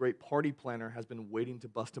 The great party planner has been waiting to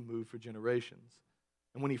bust a move for generations.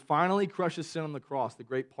 And when he finally crushes sin on the cross, the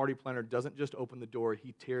great party planner doesn't just open the door,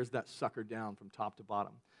 he tears that sucker down from top to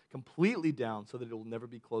bottom. Completely down so that it will never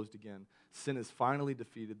be closed again. Sin is finally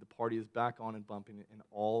defeated, the party is back on and bumping, and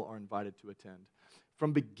all are invited to attend.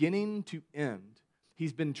 From beginning to end,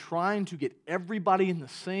 he's been trying to get everybody in the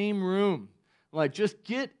same room. Like, just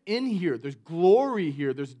get in here. There's glory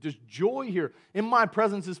here. There's joy here. In my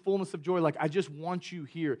presence is fullness of joy. Like, I just want you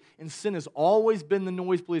here. And sin has always been the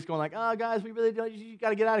noise police going like, oh, guys, we really don't, you got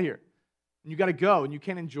to get out of here. And you got to go, and you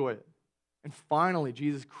can't enjoy it. And finally,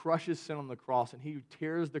 Jesus crushes sin on the cross, and he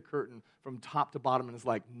tears the curtain from top to bottom and is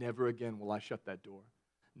like, never again will I shut that door.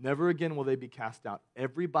 Never again will they be cast out.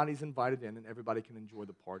 Everybody's invited in, and everybody can enjoy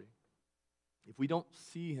the party. If we don't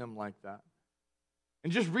see him like that,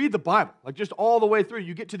 and just read the Bible, like just all the way through,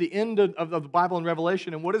 you get to the end of the Bible in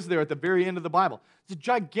Revelation, and what is there at the very end of the Bible? It's a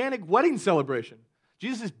gigantic wedding celebration.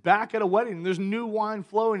 Jesus is back at a wedding, and there's new wine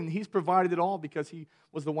flowing, and he's provided it all because he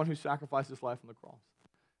was the one who sacrificed his life on the cross.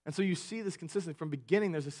 And so you see this consistently. From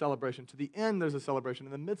beginning, there's a celebration. To the end, there's a celebration.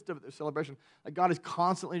 In the midst of it, there's celebration. Like God is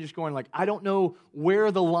constantly just going like, I don't know where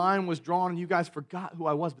the line was drawn, and you guys forgot who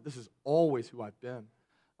I was, but this is always who I've been.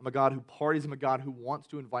 I'm a God who parties. I'm a God who wants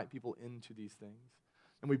to invite people into these things.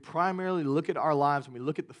 And we primarily look at our lives and we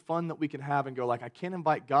look at the fun that we can have and go like, I can't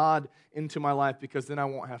invite God into my life because then I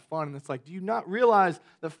won't have fun. And it's like, do you not realize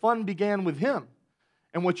that fun began with him?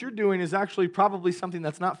 And what you're doing is actually probably something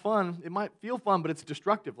that's not fun. It might feel fun, but it's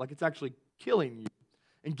destructive, like it's actually killing you.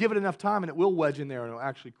 And give it enough time, and it will wedge in there, and it'll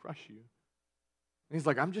actually crush you. And he's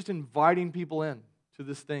like, I'm just inviting people in to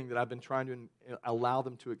this thing that I've been trying to allow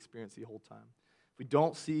them to experience the whole time. If we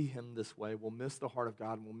don't see him this way, we'll miss the heart of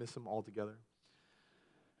God, and we'll miss him altogether.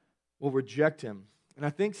 We'll reject him. And I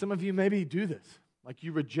think some of you maybe do this. Like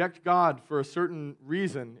you reject God for a certain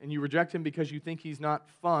reason, and you reject him because you think he's not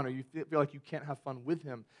fun, or you feel like you can't have fun with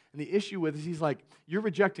him. And the issue with is he's like, you're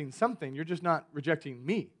rejecting something, you're just not rejecting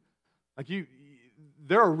me. Like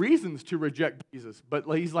there are reasons to reject Jesus, but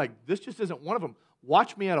he's like, this just isn't one of them.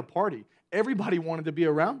 Watch me at a party. Everybody wanted to be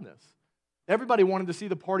around this. Everybody wanted to see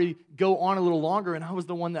the party go on a little longer, and I was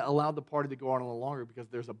the one that allowed the party to go on a little longer because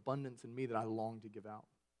there's abundance in me that I long to give out.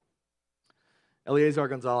 Eleazar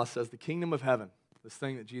Gonzalez says, the kingdom of heaven, this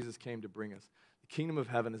thing that Jesus came to bring us, the kingdom of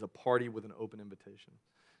heaven is a party with an open invitation.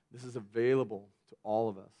 This is available to all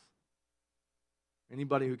of us.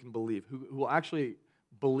 Anybody who can believe, who will actually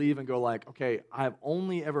believe and go like, okay, I have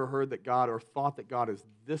only ever heard that God or thought that God is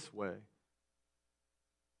this way.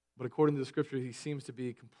 But according to the scripture, he seems to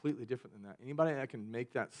be completely different than that. Anybody that can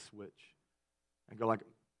make that switch and go like,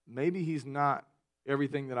 maybe he's not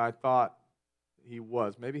everything that I thought he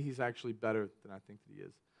was. Maybe he's actually better than I think that he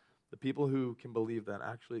is. The people who can believe that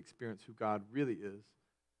actually experience who God really is.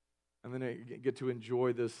 And then they get to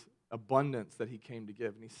enjoy this abundance that he came to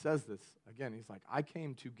give. And he says this, again, he's like, I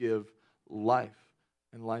came to give life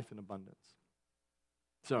and life in abundance.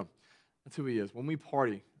 So that's who he is. When we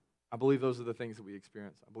party, I believe those are the things that we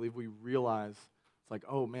experience. I believe we realize it's like,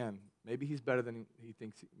 oh man, maybe he's better than he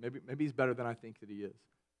thinks. Maybe he's better than I think that he is.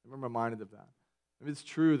 I'm reminded of that. Maybe it's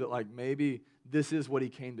true that like maybe this is what he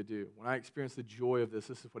came to do. When I experience the joy of this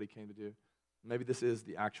is what he came to do. Maybe this is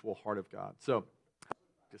the actual heart of God. So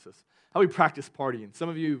how we practice partying. Some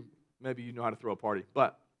of you, maybe you know how to throw a party,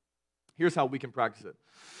 but here's how we can practice it.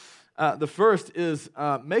 The first is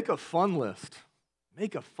make a fun list.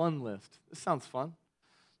 Make a fun list. This sounds fun.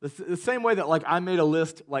 The same way that like I made a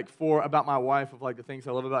list like about my wife of like the things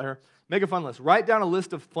I love about her. Make a fun list. Write down a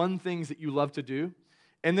list of fun things that you love to do,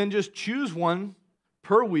 and then just choose one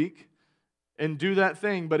per week and do that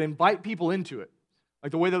thing, but invite people into it.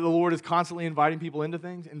 Like the way that the Lord is constantly inviting people into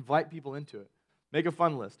things, invite people into it. Make a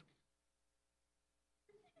fun list.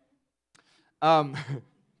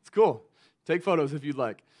 It's cool. Take photos if you'd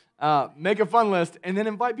like. Make a fun list and then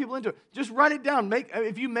invite people into it. Just write it down.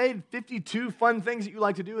 If you made 52 fun things that you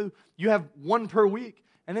like to do, you have one per week,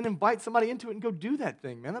 and then invite somebody into it and go do that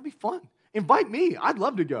thing, man. That'd be fun. Invite me. I'd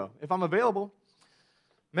love to go if I'm available.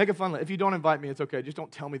 Make a fun list. If you don't invite me, it's okay. Just don't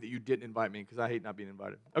tell me that you didn't invite me because I hate not being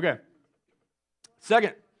invited. Okay.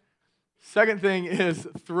 Second thing is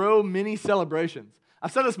throw mini celebrations.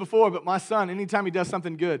 I've said this before, but my son, anytime he does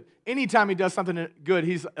something good, he's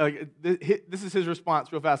this is his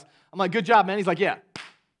response real fast. I'm like, good job, man. He's like, yeah.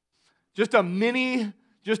 Just a mini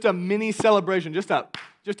celebration, just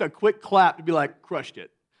a quick clap to be like, crushed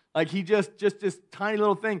it. Like he just this tiny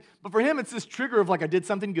little thing. But for him, it's this trigger of like, I did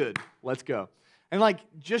something good. Let's go. And like,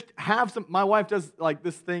 just have some, my wife does like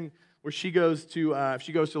this thing where she goes to, if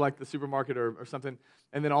she goes to like the supermarket or something,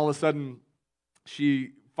 and then all of a sudden she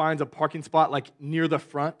finds a parking spot like near the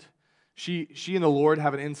front. She and the Lord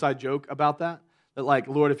have an inside joke about that like,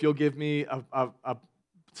 Lord, if you'll give me a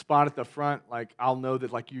spot at the front, like I'll know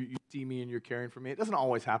that like you see me and you're caring for me. It doesn't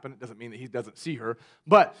always happen. It doesn't mean that he doesn't see her.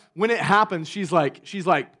 But when it happens, she's like,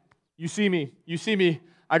 you see me,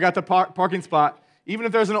 I got the parking spot. Even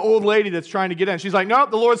if there's an old lady that's trying to get in, she's like,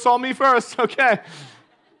 nope, the Lord saw me first. Okay.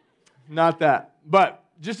 Not that. But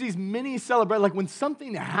just these mini celebrations, like when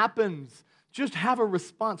something happens, just have a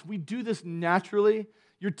response. We do this naturally.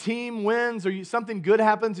 Your team wins or something good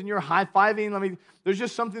happens and you're high-fiving. There's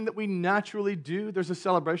just something that we naturally do. There's a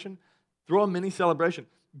celebration. Throw a mini celebration.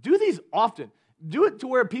 Do these often. Do it to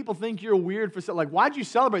where people think you're weird for like, why'd you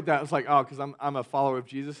celebrate that? It's like, oh, because I'm a follower of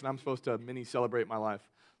Jesus and I'm supposed to mini celebrate my life.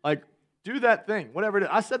 Like, do that thing, whatever it is.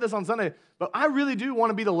 I said this on Sunday, but I really do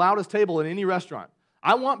want to be the loudest table in any restaurant.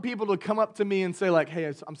 I want people to come up to me and say like,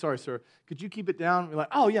 hey, I'm sorry, sir. Could you keep it down? We're like,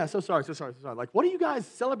 oh, yeah, so sorry. Like, what do you guys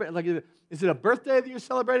celebrate? Like, is it a birthday that you're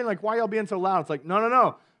celebrating? Like, why are y'all being so loud? It's like,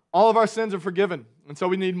 no. All of our sins are forgiven. And so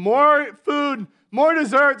we need more food, more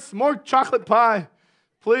desserts, more chocolate pie.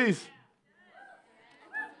 Please.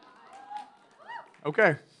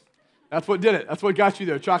 Okay. That's what did it. That's what got you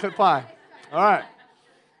there, chocolate pie. All right.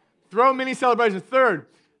 Throw mini celebrations. Third,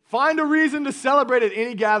 find a reason to celebrate at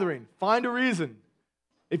any gathering. Find a reason.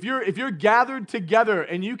 If you're gathered together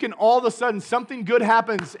and you can all of a sudden something good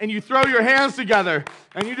happens and you throw your hands together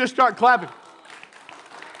and you just start clapping.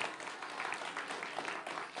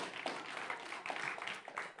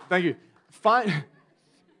 Thank you.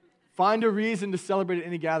 Find a reason to celebrate at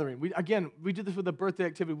any gathering. We did this with a birthday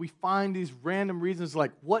activity. We find these random reasons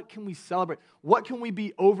like, what can we celebrate? What can we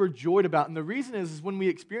be overjoyed about? And the reason is when we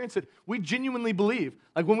experience it, we genuinely believe.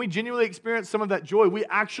 Like when we genuinely experience some of that joy, we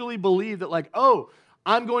actually believe that like, oh,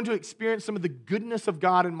 I'm going to experience some of the goodness of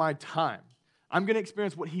God in my time. I'm going to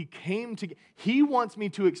experience what He came to. He wants me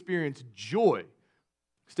to experience joy.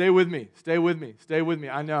 Stay with me. Stay with me. Stay with me.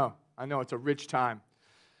 I know. It's a rich time.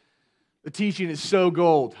 The teaching is so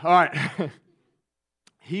gold. All right.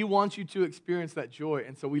 He wants you to experience that joy.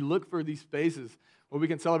 And so we look for these spaces where we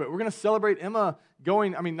can celebrate. We're going to celebrate Emma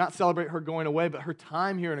not celebrate her going away, but her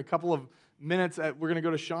time here in a couple of minutes. We're going to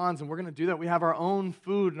go to Sean's, and we're going to do that. We have our own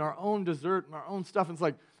food and our own dessert and our own stuff. And it's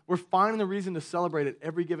like we're finding the reason to celebrate at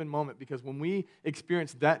every given moment, because when we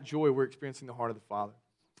experience that joy, we're experiencing the heart of the Father.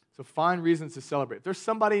 So find reasons to celebrate. If there's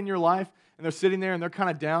somebody in your life, and they're sitting there, and they're kind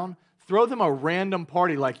of down, throw them a random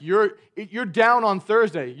party. Like you're down on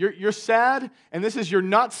Thursday. You're sad, and this is your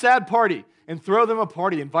not sad party. And throw them a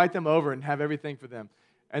party. Invite them over and have everything for them.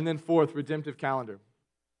 And then fourth, redemptive calendar.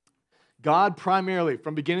 God primarily,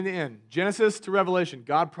 from beginning to end, Genesis to Revelation,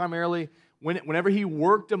 God primarily, whenever He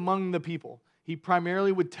worked among the people, He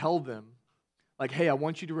primarily would tell them, like, hey, I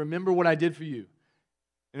want you to remember what I did for you.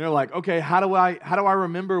 And they're like, okay, how do I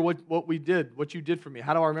remember what we did, what you did for me?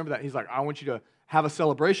 How do I remember that? He's like, I want you to have a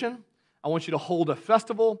celebration. I want you to hold a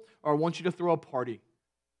festival, or I want you to throw a party.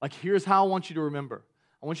 Like, here's how I want you to remember.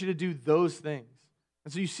 I want you to do those things.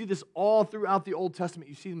 And so you see this all throughout the Old Testament.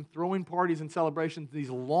 You see them throwing parties and celebrations, these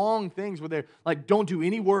long things where they're like, don't do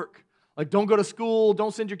any work. Like, don't go to school.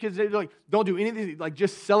 Don't send your kids. Like, don't do anything. Like,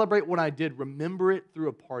 just celebrate what I did. Remember it through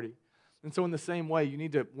a party. And so in the same way, you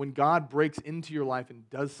need to, when God breaks into your life and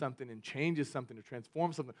does something and changes something or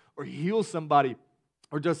transforms something or heals somebody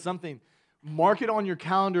or does something, mark it on your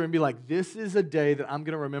calendar and be like, this is a day that I'm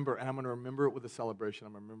going to remember, and I'm going to remember it with a celebration.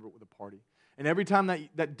 I'm going to remember it with a party. And every time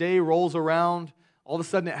that day rolls around, all of a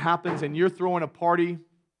sudden it happens, and you're throwing a party,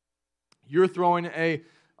 you're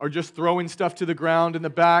just throwing stuff to the ground in the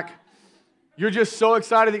back. You're just so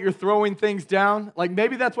excited that you're throwing things down. Like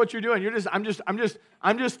maybe that's what you're doing. I'm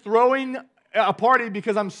just throwing a party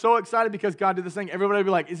because I'm so excited because God did this thing. Everybody will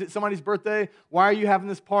be like, is it somebody's birthday? Why are you having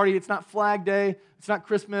this party? It's not Flag Day. It's not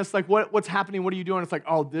Christmas. Like, what's happening? What are you doing? It's like,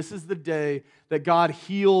 oh, this is the day that God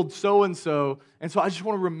healed so-and-so. And so I just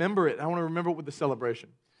want to remember it. I want to remember it with the celebration.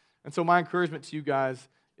 And so my encouragement to you guys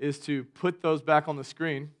is to put those back on the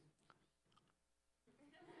screen.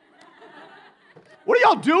 What are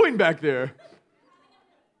y'all doing back there?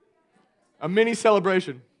 A mini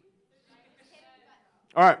celebration.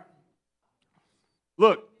 All right.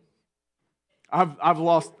 Look, I've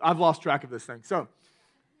lost track of this thing. So,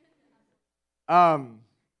 no,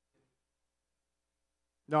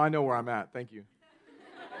 I know where I'm at. Thank you.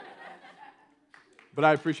 But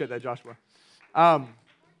I appreciate that, Joshua.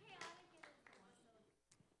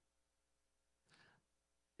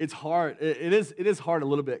 It's hard. It is hard a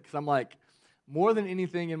little bit because I'm like, more than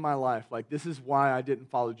anything in my life, like this is why I didn't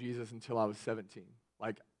follow Jesus until I was 17.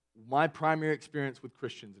 Like my primary experience with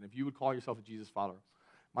Christians, and if you would call yourself a Jesus follower,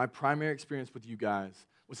 my primary experience with you guys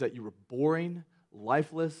was that you were boring,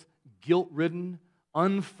 lifeless, guilt-ridden,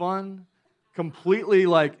 unfun, completely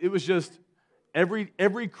like, it was just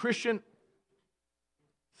every Christian,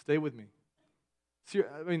 stay with me.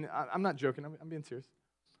 I mean, I'm not joking, I'm being serious.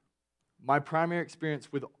 My primary experience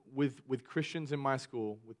with Christians in my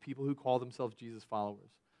school, with people who call themselves Jesus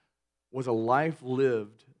followers, was a life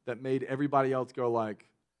lived that made everybody else go like,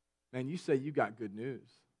 man, you say you got good news.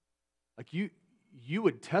 Like you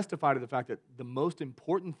would testify to the fact that the most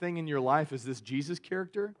important thing in your life is this Jesus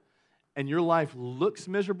character, and your life looks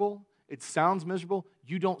miserable, it sounds miserable,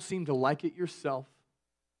 you don't seem to like it yourself.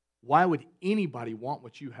 Why would anybody want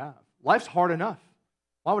what you have? Life's hard enough.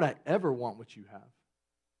 Why would I ever want what you have?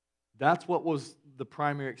 That's what was the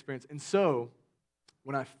primary experience. And so,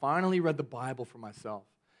 when I finally read the Bible for myself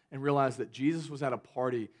and realized that Jesus was at a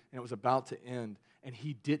party and it was about to end, and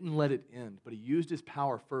He didn't let it end, but He used His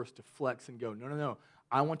power first to flex and go, no,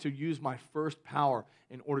 I want to use my first power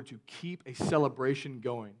in order to keep a celebration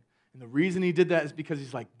going. And the reason He did that is because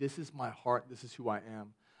He's like, this is my heart, this is who I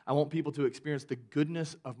am. I want people to experience the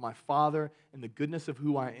goodness of my Father and the goodness of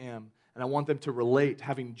who I am. And I want them to relate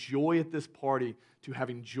having joy at this party to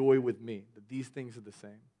having joy with me, that these things are the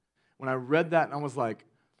same. When I read that, and I was like,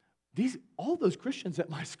 all those Christians at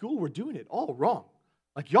my school were doing it all wrong.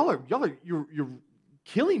 Like, you're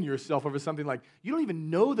killing yourself over something like you don't even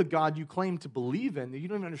know the God you claim to believe in. You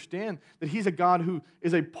don't even understand that he's a God who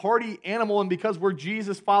is a party animal, and because we're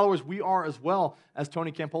Jesus followers, we are as well, as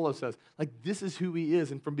Tony Campolo says. Like, this is who he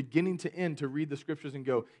is, and from beginning to end, to read the scriptures and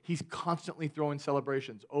go, he's constantly throwing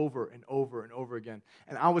celebrations over and over and over again.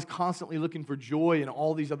 And I was constantly looking for joy in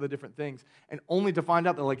all these other different things, and only to find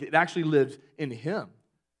out that like it actually lives in him.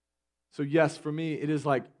 So yes, for me, it is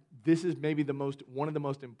like, this is maybe one of the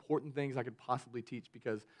most important things I could possibly teach,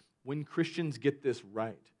 because when Christians get this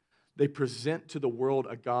right, they present to the world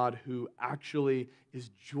a God who actually is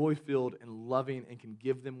joy-filled and loving and can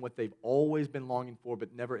give them what they've always been longing for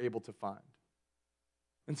but never able to find.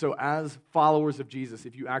 And so as followers of Jesus,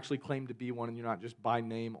 if you actually claim to be one and you're not just by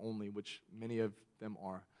name only, which many of them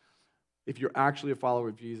are, if you're actually a follower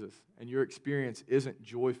of Jesus and your experience isn't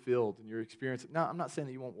joy-filled and your experience, now I'm not saying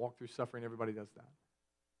that you won't walk through suffering, everybody does that.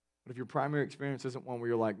 But if your primary experience isn't one where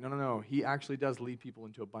you're like, no, he actually does lead people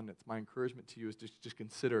into abundance, my encouragement to you is to just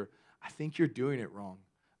consider, I think you're doing it wrong.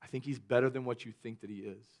 I think he's better than what you think that he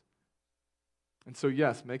is. And so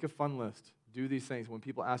yes, make a fun list. Do these things. When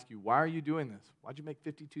people ask you, why are you doing this? Why'd you make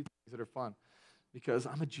 52 things that are fun? Because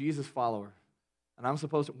I'm a Jesus follower. And I'm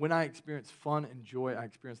supposed to, when I experience fun and joy, I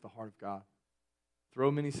experience the heart of God.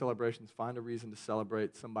 Throw many celebrations. Find a reason to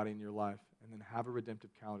celebrate somebody in your life. And then have a redemptive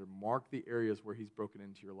calendar. Mark the areas where he's broken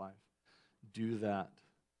into your life. Do that.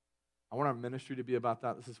 I want our ministry to be about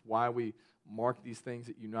that. This is why we mark these things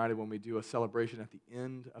at United when we do a celebration at the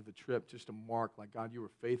end of the trip, just to mark, like, God, you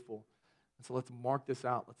were faithful. And so let's mark this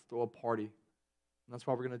out. Let's throw a party. And that's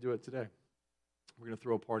why we're going to do it today. We're going to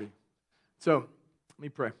throw a party. So let me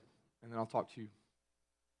pray, and then I'll talk to you.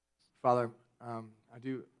 Father, I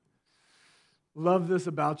do love this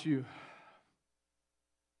about you.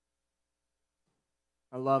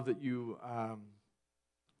 I love that you,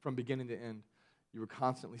 from beginning to end, you were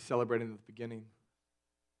constantly celebrating at the beginning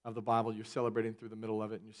of the Bible. You're celebrating through the middle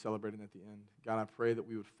of it, and you're celebrating at the end. God, I pray that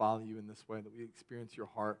we would follow you in this way, that we experience your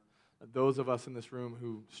heart. That those of us in this room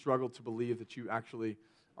who struggle to believe that you actually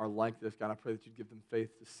are like this, God, I pray that you'd give them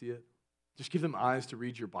faith to see it. Just give them eyes to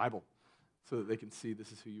read your Bible so that they can see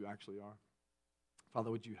this is who you actually are. Father,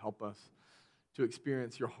 would you help us to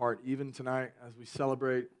experience your heart even tonight as we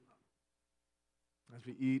celebrate, as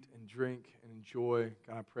we eat and drink and enjoy.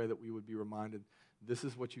 God, I pray that we would be reminded this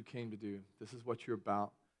is what you came to do. This is what you're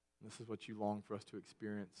about. And this is what you long for us to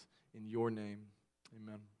experience. In your name,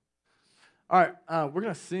 amen. All right, we're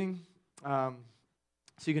going to sing. So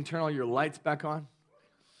you can turn all your lights back on.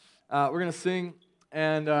 We're going to sing,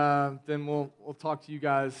 and then we'll talk to you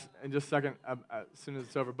guys in just a second as soon as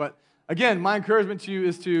it's over. But again, my encouragement to you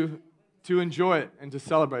is to enjoy it and to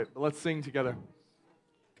celebrate. But let's sing together.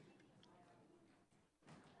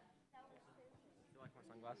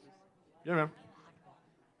 Yeah, man.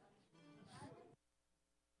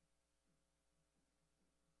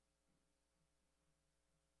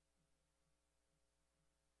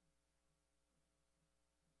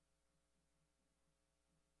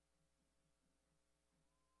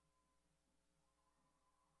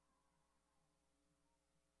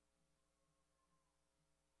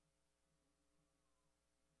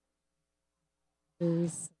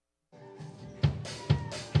 This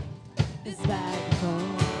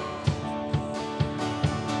vagabond,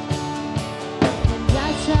 and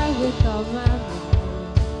I try with all my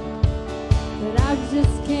might, but I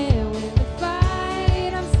just can't win the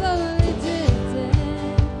fight. I'm so addicted,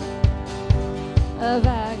 a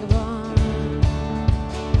vagabond,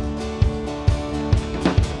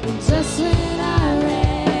 and just when I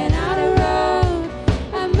ran out of road,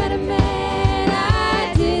 I met a man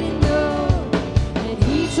I didn't know, and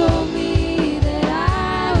he told me that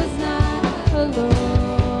I was not alone.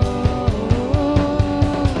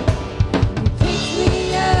 He picked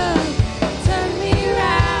me up, turned me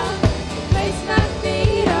around, placed my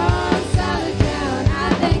feet on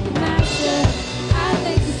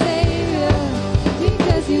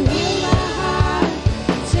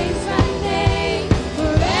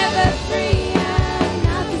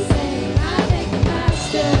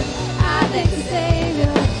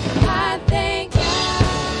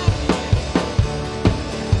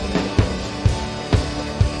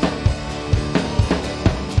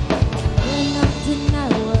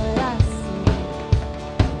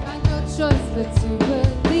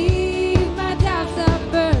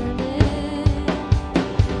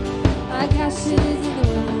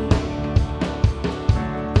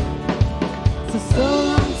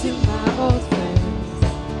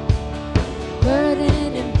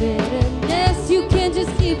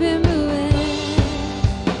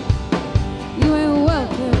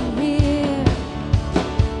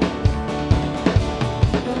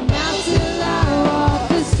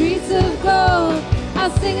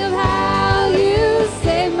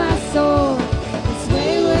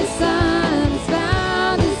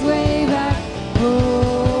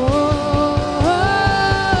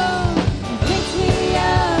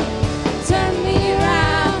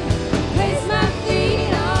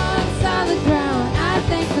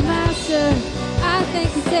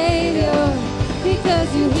thank the Savior,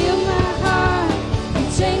 because you healed my heart. You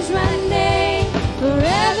changed my name,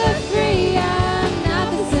 forever free. I'm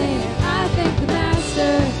not the same. I thank the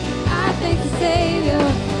Master. I thank the Savior.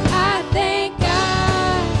 I thank God.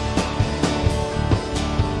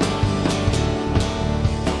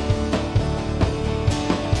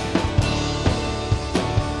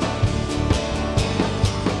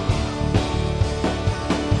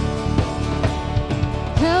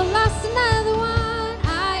 Hell lost another one.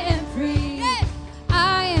 I am free.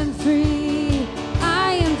 I am free.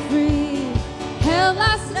 I am free. Hell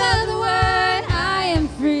lost another one. I am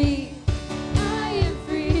free. I am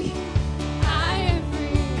free. I am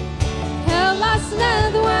free. Hell lost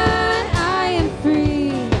another one. I am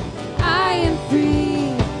free. I am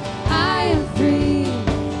free. I am free.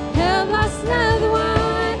 Hell lost another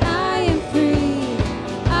one. I am free.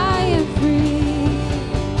 I am free.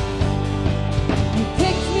 You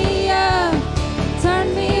picked me up,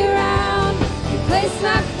 turned me around, you placed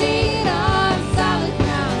my feet on solid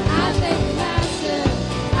ground. I thank the Master,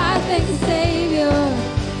 I thank the Savior,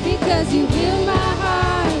 because you healed my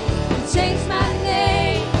heart, you changed my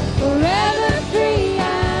name, forever free.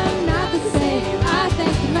 I'm not the same. I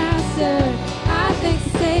thank the Master, I thank the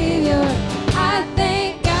Savior, I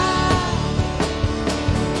thank God.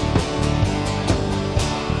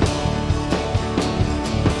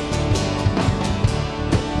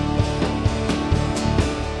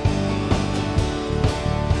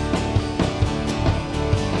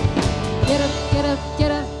 Get up, get up,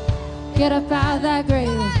 get up, get up out of that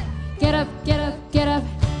grave. Get up, get up, get up,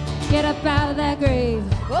 get up out of that grave.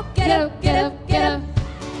 Get up, get up, get up,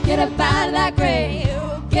 get up out of that grave.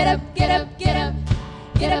 Get up, get up, get up,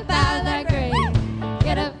 get up out of that grave.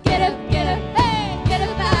 Get up, get up, get up, hey, get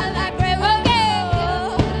up out of that grave. Okay,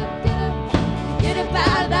 get up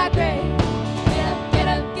out of that grave. Get up, get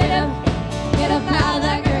up, get up, get up out of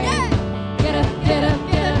that grave. Get up, get up,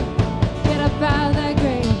 get up, get up out of that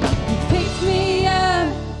grave. You picked me up,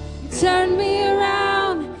 you turned me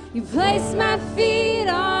around, you placed my feet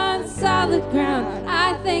on solid ground.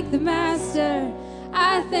 I thank the Master,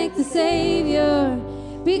 I thank the Savior,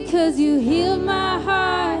 because you healed my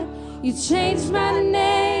heart, you changed my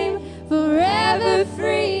name, forever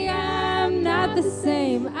free. I'm not the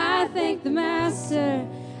same. I thank the Master,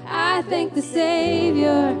 I thank the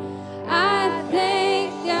Savior, I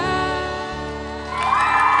thank God.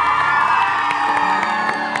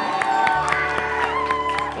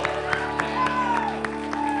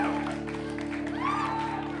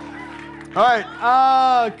 All right,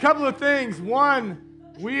 a couple of things. One,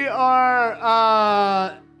 we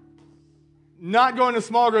are not going to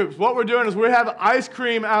small groups. What we're doing is we have ice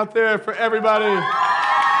cream out there for everybody.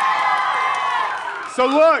 So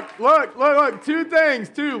look, two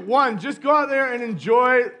things. One, just go out there and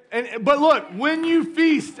enjoy. But look, when you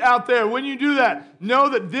feast out there, when you do that, know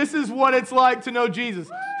that this is what it's like to know Jesus.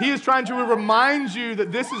 He is trying to remind you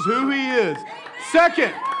that this is who he is.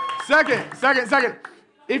 Second.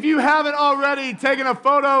 If you haven't already taken a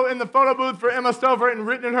photo in the photo booth for Emma Stover and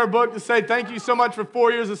written in her book to say thank you so much for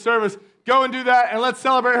 4 years of service, go and do that, and let's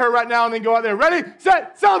celebrate her right now and then go out there. Ready,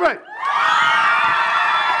 set, celebrate!